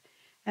 degrees.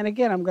 And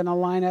again, I'm going to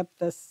line up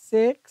the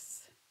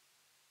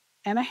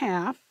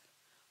 6.5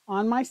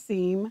 on my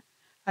seam.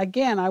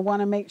 Again, I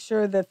want to make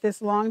sure that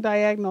this long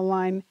diagonal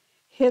line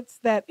hits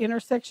that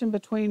intersection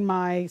between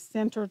my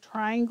center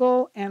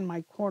triangle and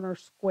my corner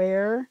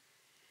square.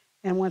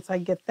 And once I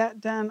get that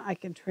done, I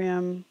can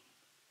trim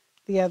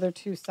the other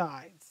 2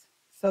 sides.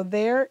 So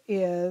there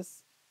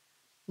is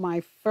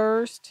my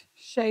first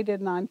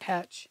shaded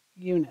 9-patch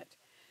unit.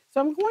 So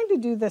I'm going to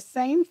do the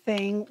same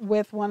thing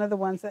with one of the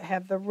ones that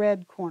have the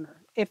red corner.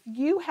 If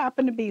you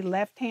happen to be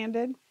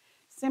left-handed,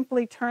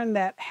 simply turn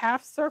that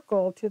half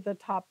circle to the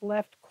top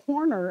left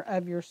corner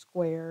of your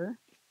square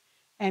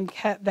and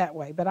cut that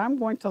way. But I'm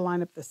going to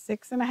line up the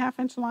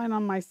 6.5-inch line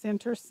on my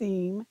center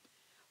seam,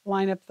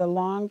 line up the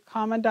long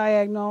common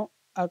diagonal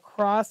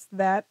across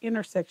that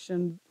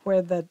intersection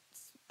where the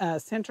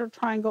center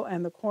triangle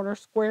and the corner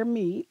square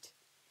meet,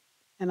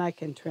 and I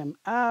can trim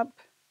up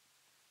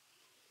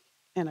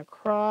and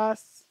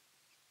across,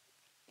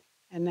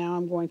 and now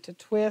I'm going to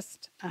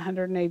twist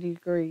 180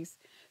 degrees.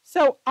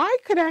 So I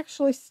could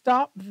actually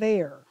stop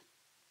there,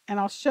 and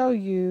I'll show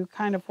you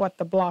kind of what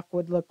the block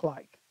would look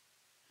like.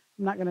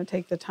 I'm not going to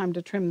take the time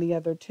to trim the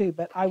other 2,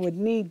 but I would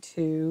need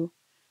to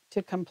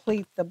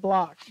complete the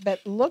block.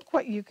 But look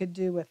what you could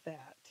do with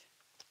that.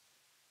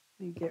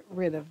 Let me get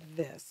rid of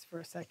this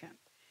for a second.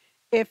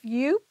 If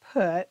you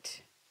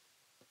put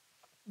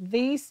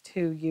these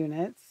 2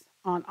 units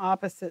on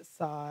opposite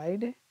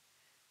side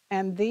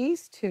and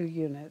these 2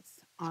 units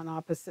on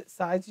opposite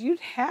sides,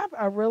 you'd have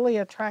a really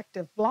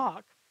attractive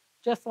block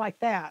just like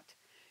that.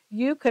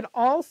 You could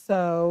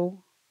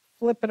also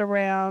flip it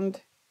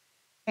around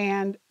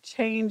and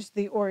change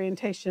the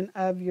orientation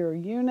of your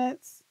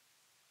units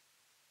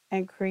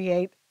and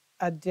create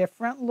a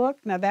different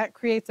look. Now that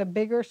creates a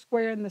bigger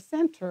square in the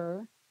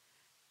center,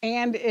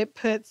 and it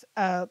puts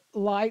a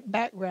light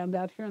background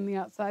out here on the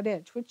outside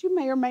edge, which you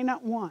may or may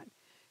not want.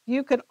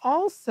 You could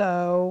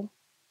also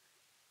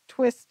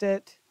twist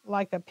it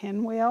like a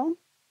pinwheel.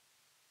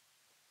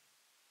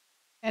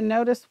 And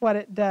notice what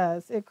it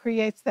does. It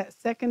creates that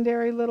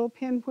secondary little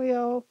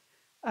pinwheel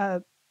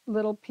of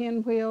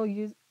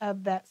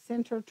that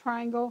center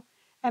triangle.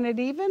 And it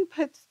even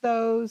puts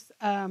those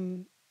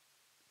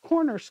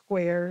corner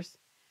squares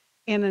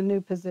in a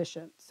new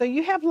position. So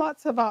you have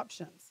lots of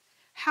options.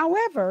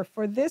 However,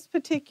 for this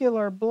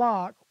particular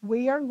block,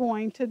 we are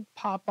going to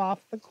pop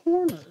off the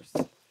corners.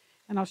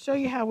 And I'll show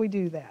you how we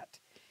do that.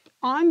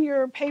 On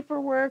your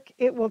paperwork,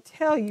 it will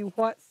tell you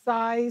what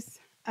size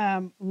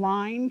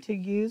line to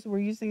use. We're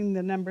using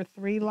the number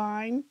 3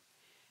 line.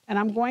 And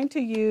I'm going to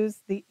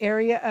use the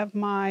area of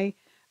my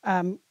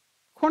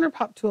corner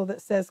pop tool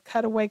that says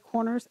cutaway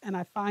corners, and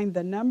I find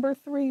the number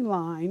 3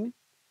 line,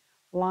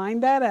 line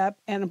that up,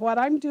 and what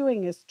I'm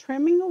doing is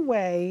trimming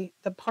away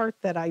the part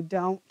that I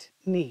don't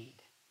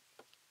need.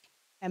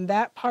 And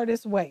that part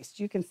is waste.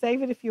 You can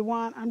save it if you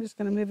want. I'm just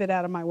going to move it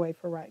out of my way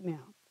for right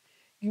now.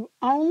 You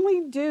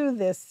only do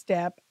this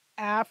step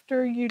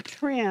after you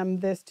trim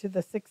this to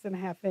the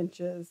 6.5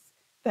 inches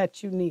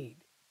that you need.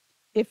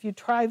 If you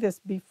try this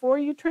before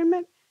you trim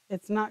it,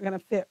 it's not going to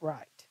fit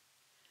right.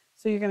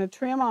 So you're going to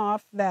trim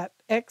off that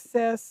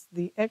excess,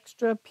 the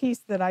extra piece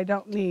that I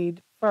don't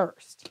need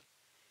first.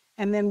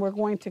 And then we're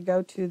going to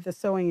go to the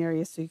sewing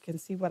area so you can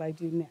see what I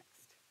do next.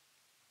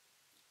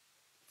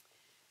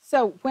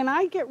 So when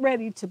I get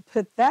ready to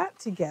put that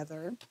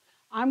together,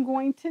 I'm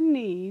going to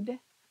need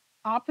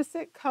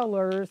opposite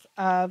colors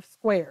of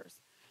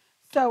squares.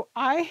 So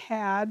I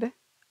had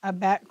a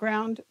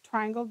background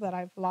triangle that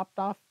I've popped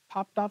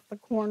off the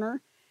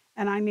corner,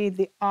 and I need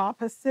the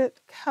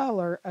opposite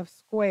color of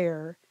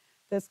square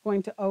that's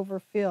going to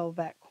overfill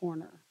that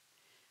corner.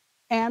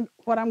 And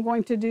what I'm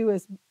going to do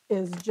is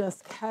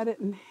just cut it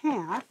in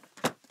half.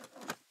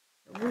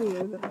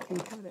 Ruler that I can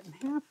cut it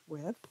in half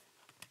with.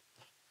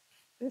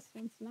 This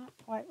one's not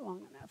quite long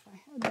enough. I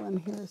had one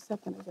here a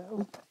second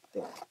ago.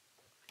 There.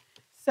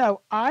 So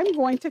I'm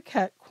going to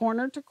cut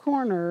corner to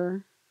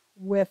corner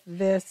with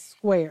this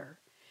square.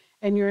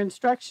 And your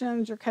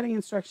instructions, your cutting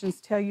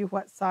instructions tell you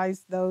what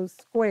size those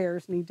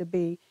squares need to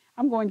be.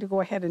 I'm going to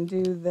go ahead and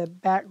do the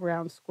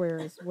background square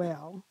as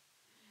well.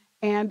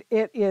 And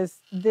it is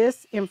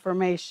this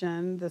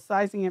information, the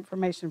sizing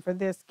information for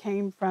this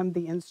came from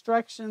the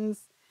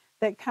instructions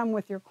that come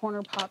with your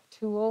corner pop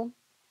tool.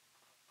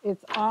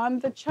 It's on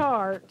the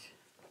chart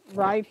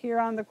right here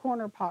on the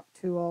corner pop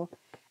tool,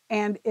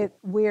 and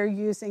we're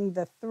using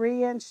the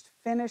 3-inch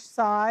finish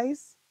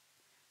size.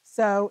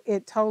 So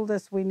it told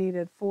us we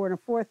needed 4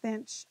 1/4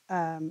 inch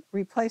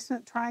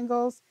replacement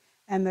triangles,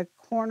 and the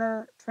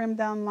corner trim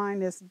down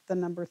line is the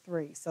number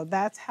 3. So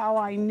that's how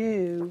I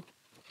knew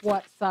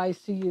what size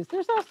to use.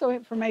 There's also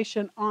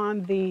information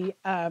on the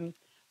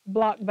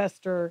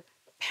Blockbuster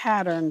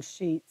pattern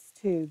sheets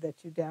too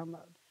that you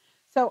download.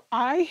 So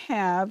I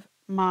have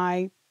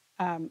my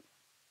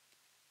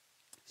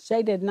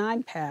shaded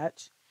 9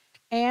 patch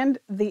and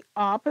the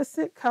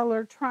opposite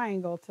color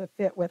triangle to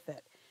fit with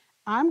it.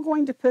 I'm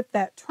going to put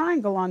that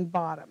triangle on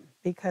bottom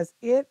because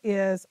it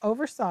is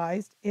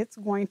oversized. It's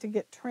going to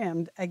get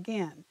trimmed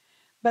again.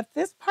 But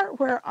this part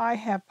where I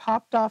have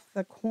popped off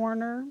the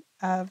corner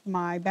of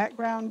my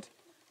background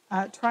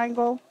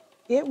triangle,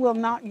 it will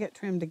not get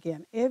trimmed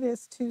again. It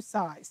is too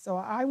sized. So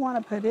I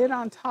want to put it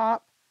on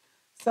top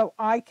so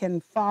I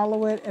can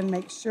follow it and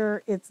make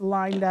sure it's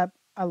lined up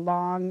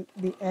along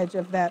the edge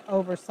of that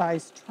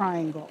oversized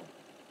triangle.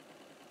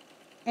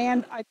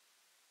 And I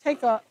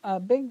take a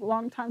big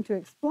long time to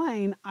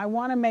explain. I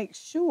want to make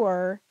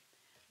sure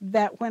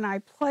that when I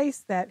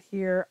place that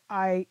here,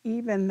 I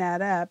even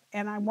that up,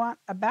 and I want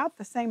about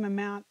the same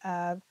amount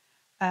of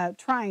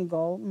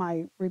triangle,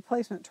 my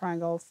replacement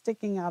triangle,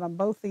 sticking out on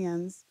both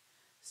ends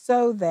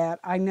so that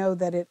I know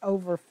that it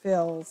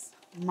overfills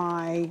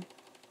my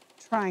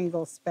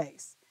triangle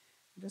space.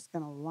 I'm just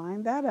going to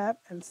line that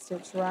up and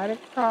stitch right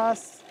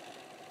across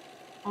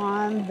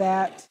on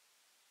that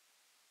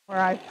where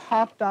I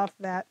popped off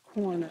that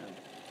corner.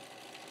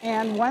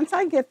 And once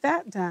I get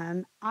that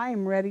done, I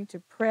am ready to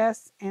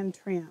press and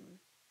trim.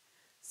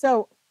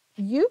 So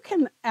you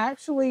can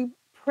actually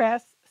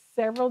press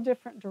several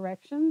different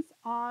directions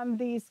on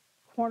these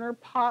corner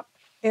pop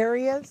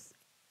areas.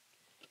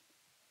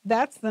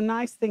 That's the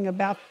nice thing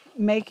about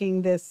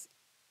making this,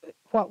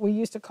 what we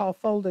used to call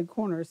folded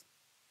corners,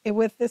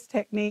 with this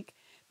technique,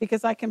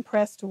 because I can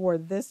press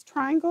toward this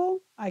triangle,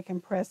 I can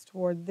press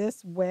toward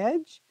this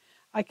wedge,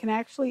 I can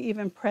actually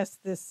even press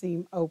this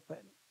seam open.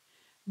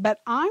 But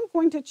I'm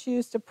going to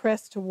choose to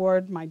press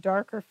toward my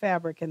darker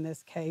fabric in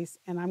this case,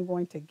 and I'm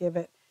going to give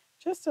it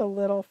just a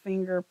little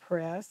finger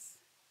press.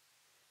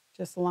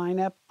 Just line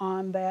up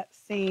on that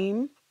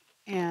seam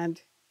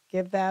and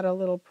give that a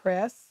little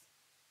press.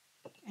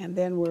 And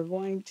then we're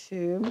going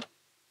to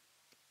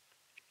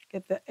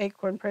get the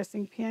acorn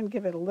pressing pin,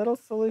 give it a little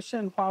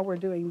solution. While we're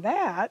doing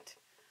that,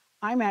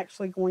 I'm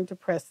actually going to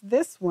press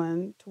this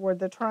one toward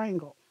the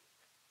triangle.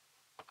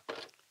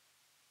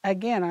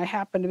 Again, I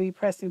happen to be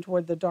pressing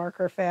toward the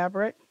darker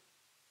fabric.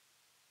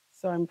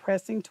 So I'm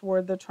pressing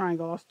toward the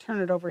triangle. I'll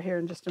turn it over here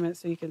in just a minute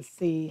so you can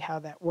see how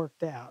that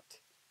worked out.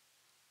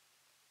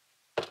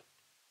 I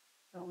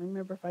don't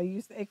remember if I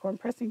used the acorn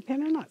pressing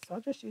pin or not, so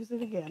I'll just use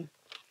it again.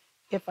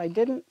 If I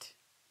didn't,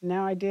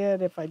 now I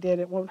did. If I did,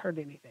 it won't hurt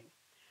anything.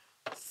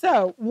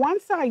 So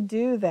once I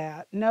do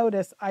that,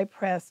 notice I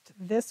pressed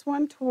this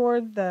one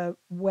toward the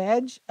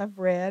wedge of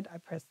red. I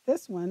pressed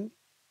this one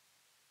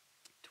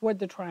toward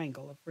the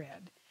triangle of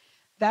red.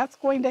 That's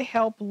going to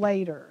help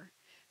later.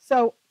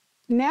 So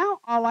now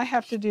all I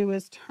have to do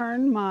is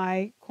turn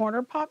my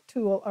corner pop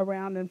tool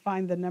around and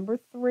find the number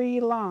 3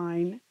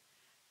 line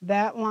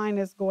That line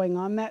is going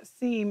on that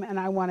seam, and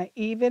I want to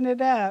even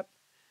it up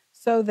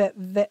so that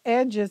the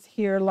edges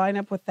here line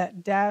up with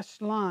that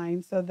dashed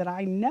line so that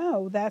I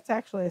know that's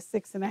actually a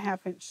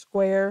 6.5-inch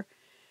square,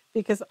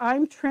 because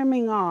I'm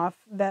trimming off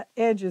the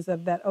edges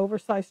of that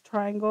oversized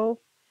triangle.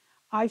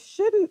 I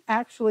shouldn't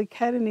actually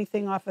cut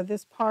anything off of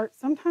this part.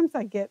 Sometimes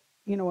I get,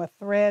 a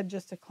thread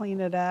just to clean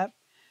it up.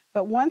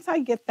 But once I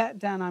get that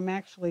done, I'm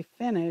actually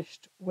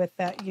finished with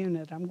that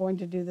unit. I'm going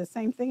to do the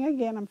same thing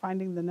again. I'm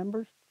finding the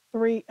number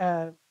three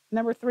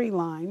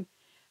line.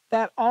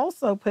 That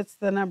also puts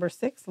the number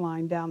 6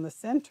 line down the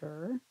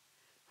center,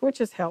 which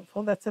is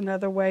helpful. That's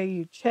another way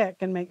you check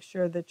and make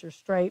sure that you're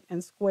straight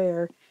and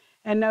square.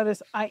 And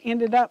notice I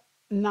ended up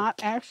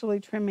not actually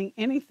trimming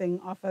anything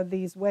off of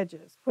these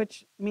wedges,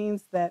 which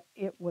means that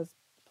it was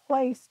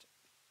placed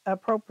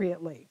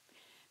appropriately.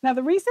 Now,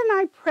 the reason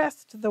I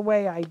pressed the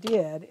way I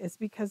did is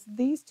because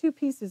these two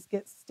pieces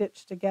get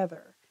stitched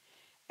together.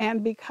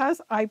 And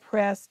because I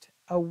pressed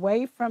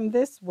away from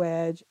this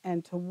wedge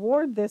and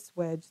toward this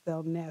wedge,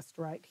 they'll nest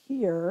right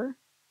here,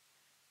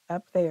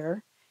 up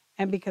there.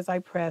 And because I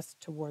pressed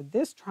toward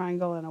this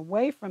triangle and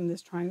away from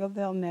this triangle,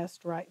 they'll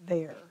nest right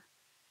there.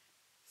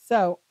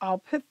 So I'll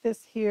put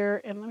this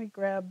here, and let me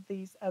grab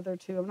these other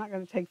two. I'm not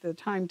going to take the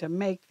time to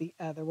make the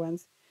other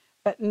ones,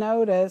 but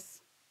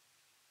notice,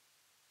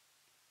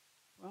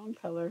 wrong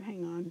color,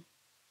 hang on.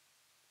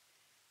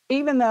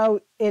 Even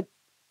though it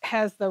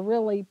has the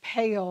really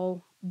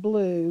pale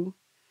blue,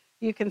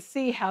 you can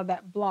see how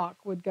that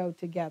block would go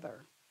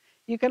together.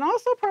 You can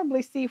also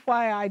probably see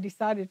why I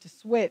decided to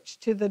switch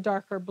to the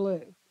darker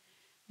blue,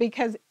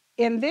 because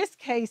in this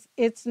case,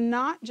 it's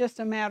not just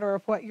a matter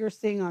of what you're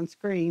seeing on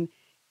screen.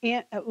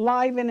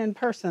 Live and in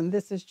person,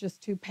 this is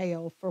just too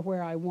pale for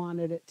where I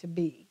wanted it to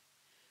be.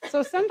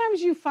 So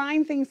sometimes you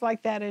find things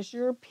like that as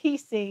you're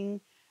piecing,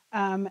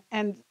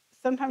 and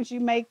sometimes you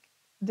make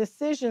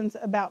decisions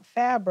about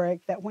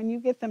fabric that when you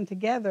get them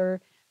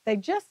together, they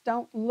just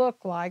don't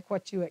look like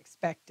what you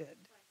expected.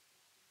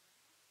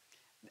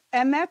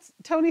 And that's,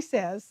 Tony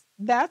says,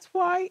 that's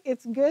why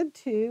it's good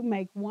to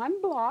make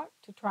one block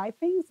to try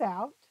things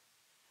out.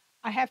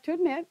 I have to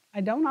admit,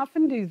 I don't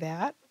often do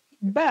that,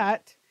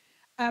 but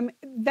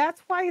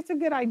that's why it's a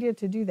good idea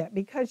to do that,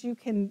 because you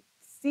can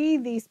see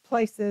these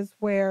places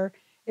where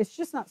it's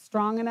just not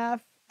strong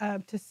enough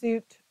to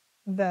suit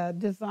the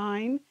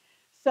design.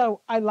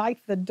 So I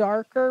like the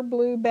darker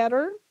blue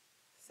better.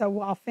 So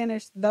I'll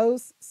finish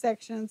those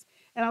sections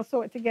and I'll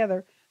sew it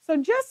together. So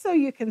just so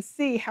you can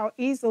see how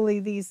easily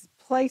these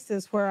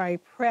places where I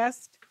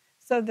pressed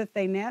so that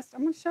they nest,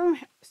 I'm going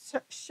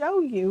to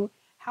show you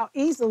how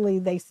easily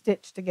they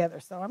stitch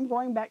together. So I'm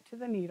going back to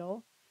the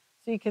needle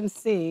so you can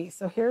see.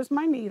 So here's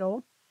my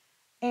needle,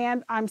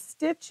 and I'm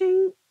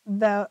stitching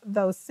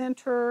those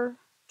center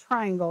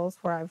triangles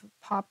where I've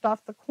popped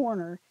off the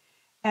corner,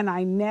 and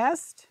I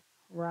nest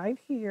right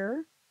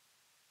here.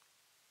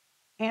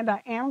 And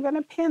I am going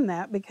to pin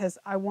that because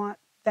I want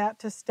that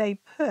to stay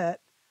put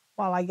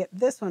while I get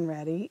this one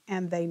ready.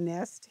 And they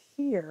nest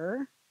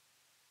here.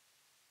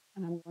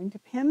 And I'm going to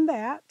pin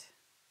that.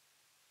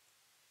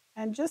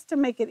 And just to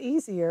make it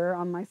easier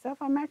on myself,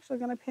 I'm actually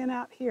going to pin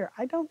out here.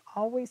 I don't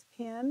always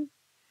pin,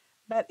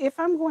 but if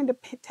I'm going to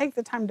take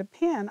the time to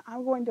pin,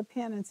 I'm going to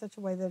pin in such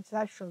a way that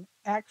it's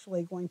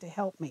actually going to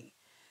help me.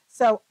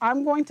 So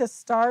I'm going to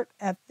start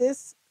at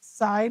this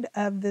side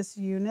of this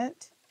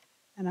unit,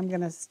 and I'm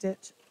going to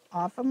stitch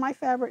off of my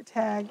fabric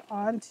tag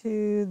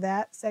onto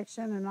that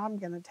section, and I'm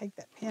going to take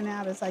that pin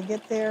out as I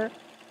get there.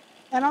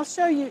 And I'll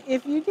show you,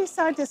 if you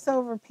decide to sew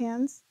over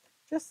pins,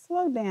 just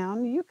slow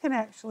down. You can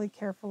actually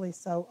carefully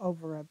sew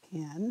over a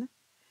pin,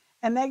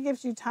 and that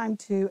gives you time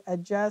to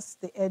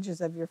adjust the edges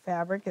of your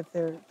fabric if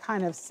they're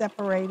kind of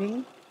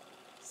separating.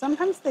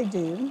 Sometimes they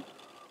do,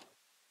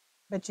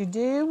 but you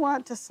do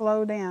want to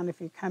slow down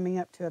if you're coming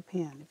up to a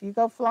pin. If you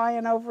go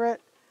flying over it,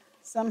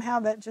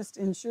 somehow that just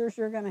ensures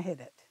you're going to hit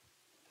it.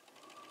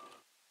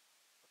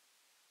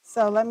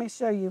 So let me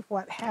show you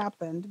what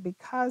happened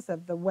because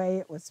of the way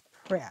it was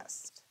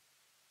pressed.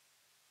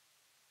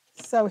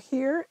 So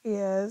here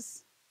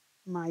is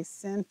my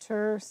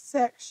center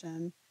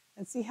section,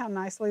 and see how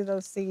nicely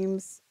those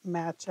seams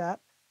match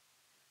up.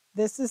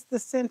 This is the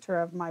center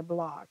of my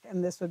block,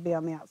 and this would be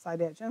on the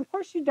outside edge. And of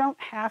course, you don't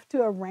have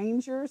to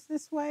arrange yours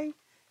this way.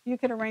 You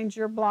can arrange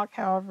your block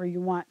however you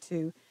want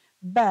to,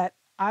 but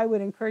I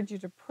would encourage you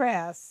to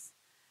press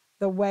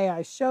the way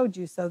I showed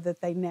you so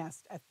that they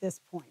nest at this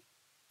point.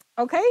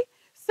 Okay,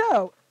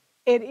 so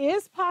it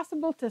is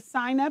possible to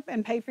sign up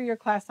and pay for your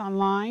class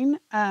online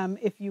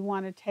if you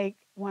want to take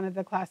one of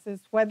the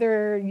classes,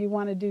 whether you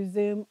want to do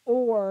Zoom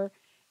or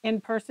in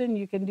person,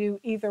 you can do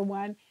either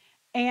one.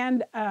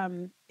 And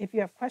if you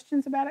have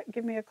questions about it,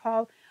 give me a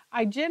call.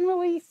 I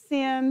generally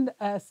send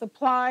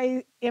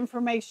supply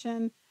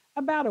information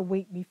about a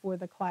week before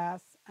the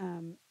class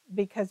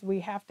because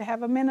we have to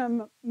have a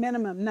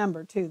minimum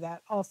number too.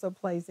 That also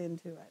plays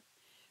into it.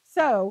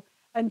 So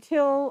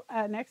until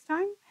next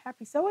time,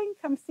 happy sewing.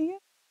 Come see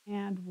it.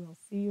 And we'll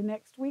see you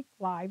next week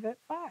live at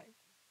 5.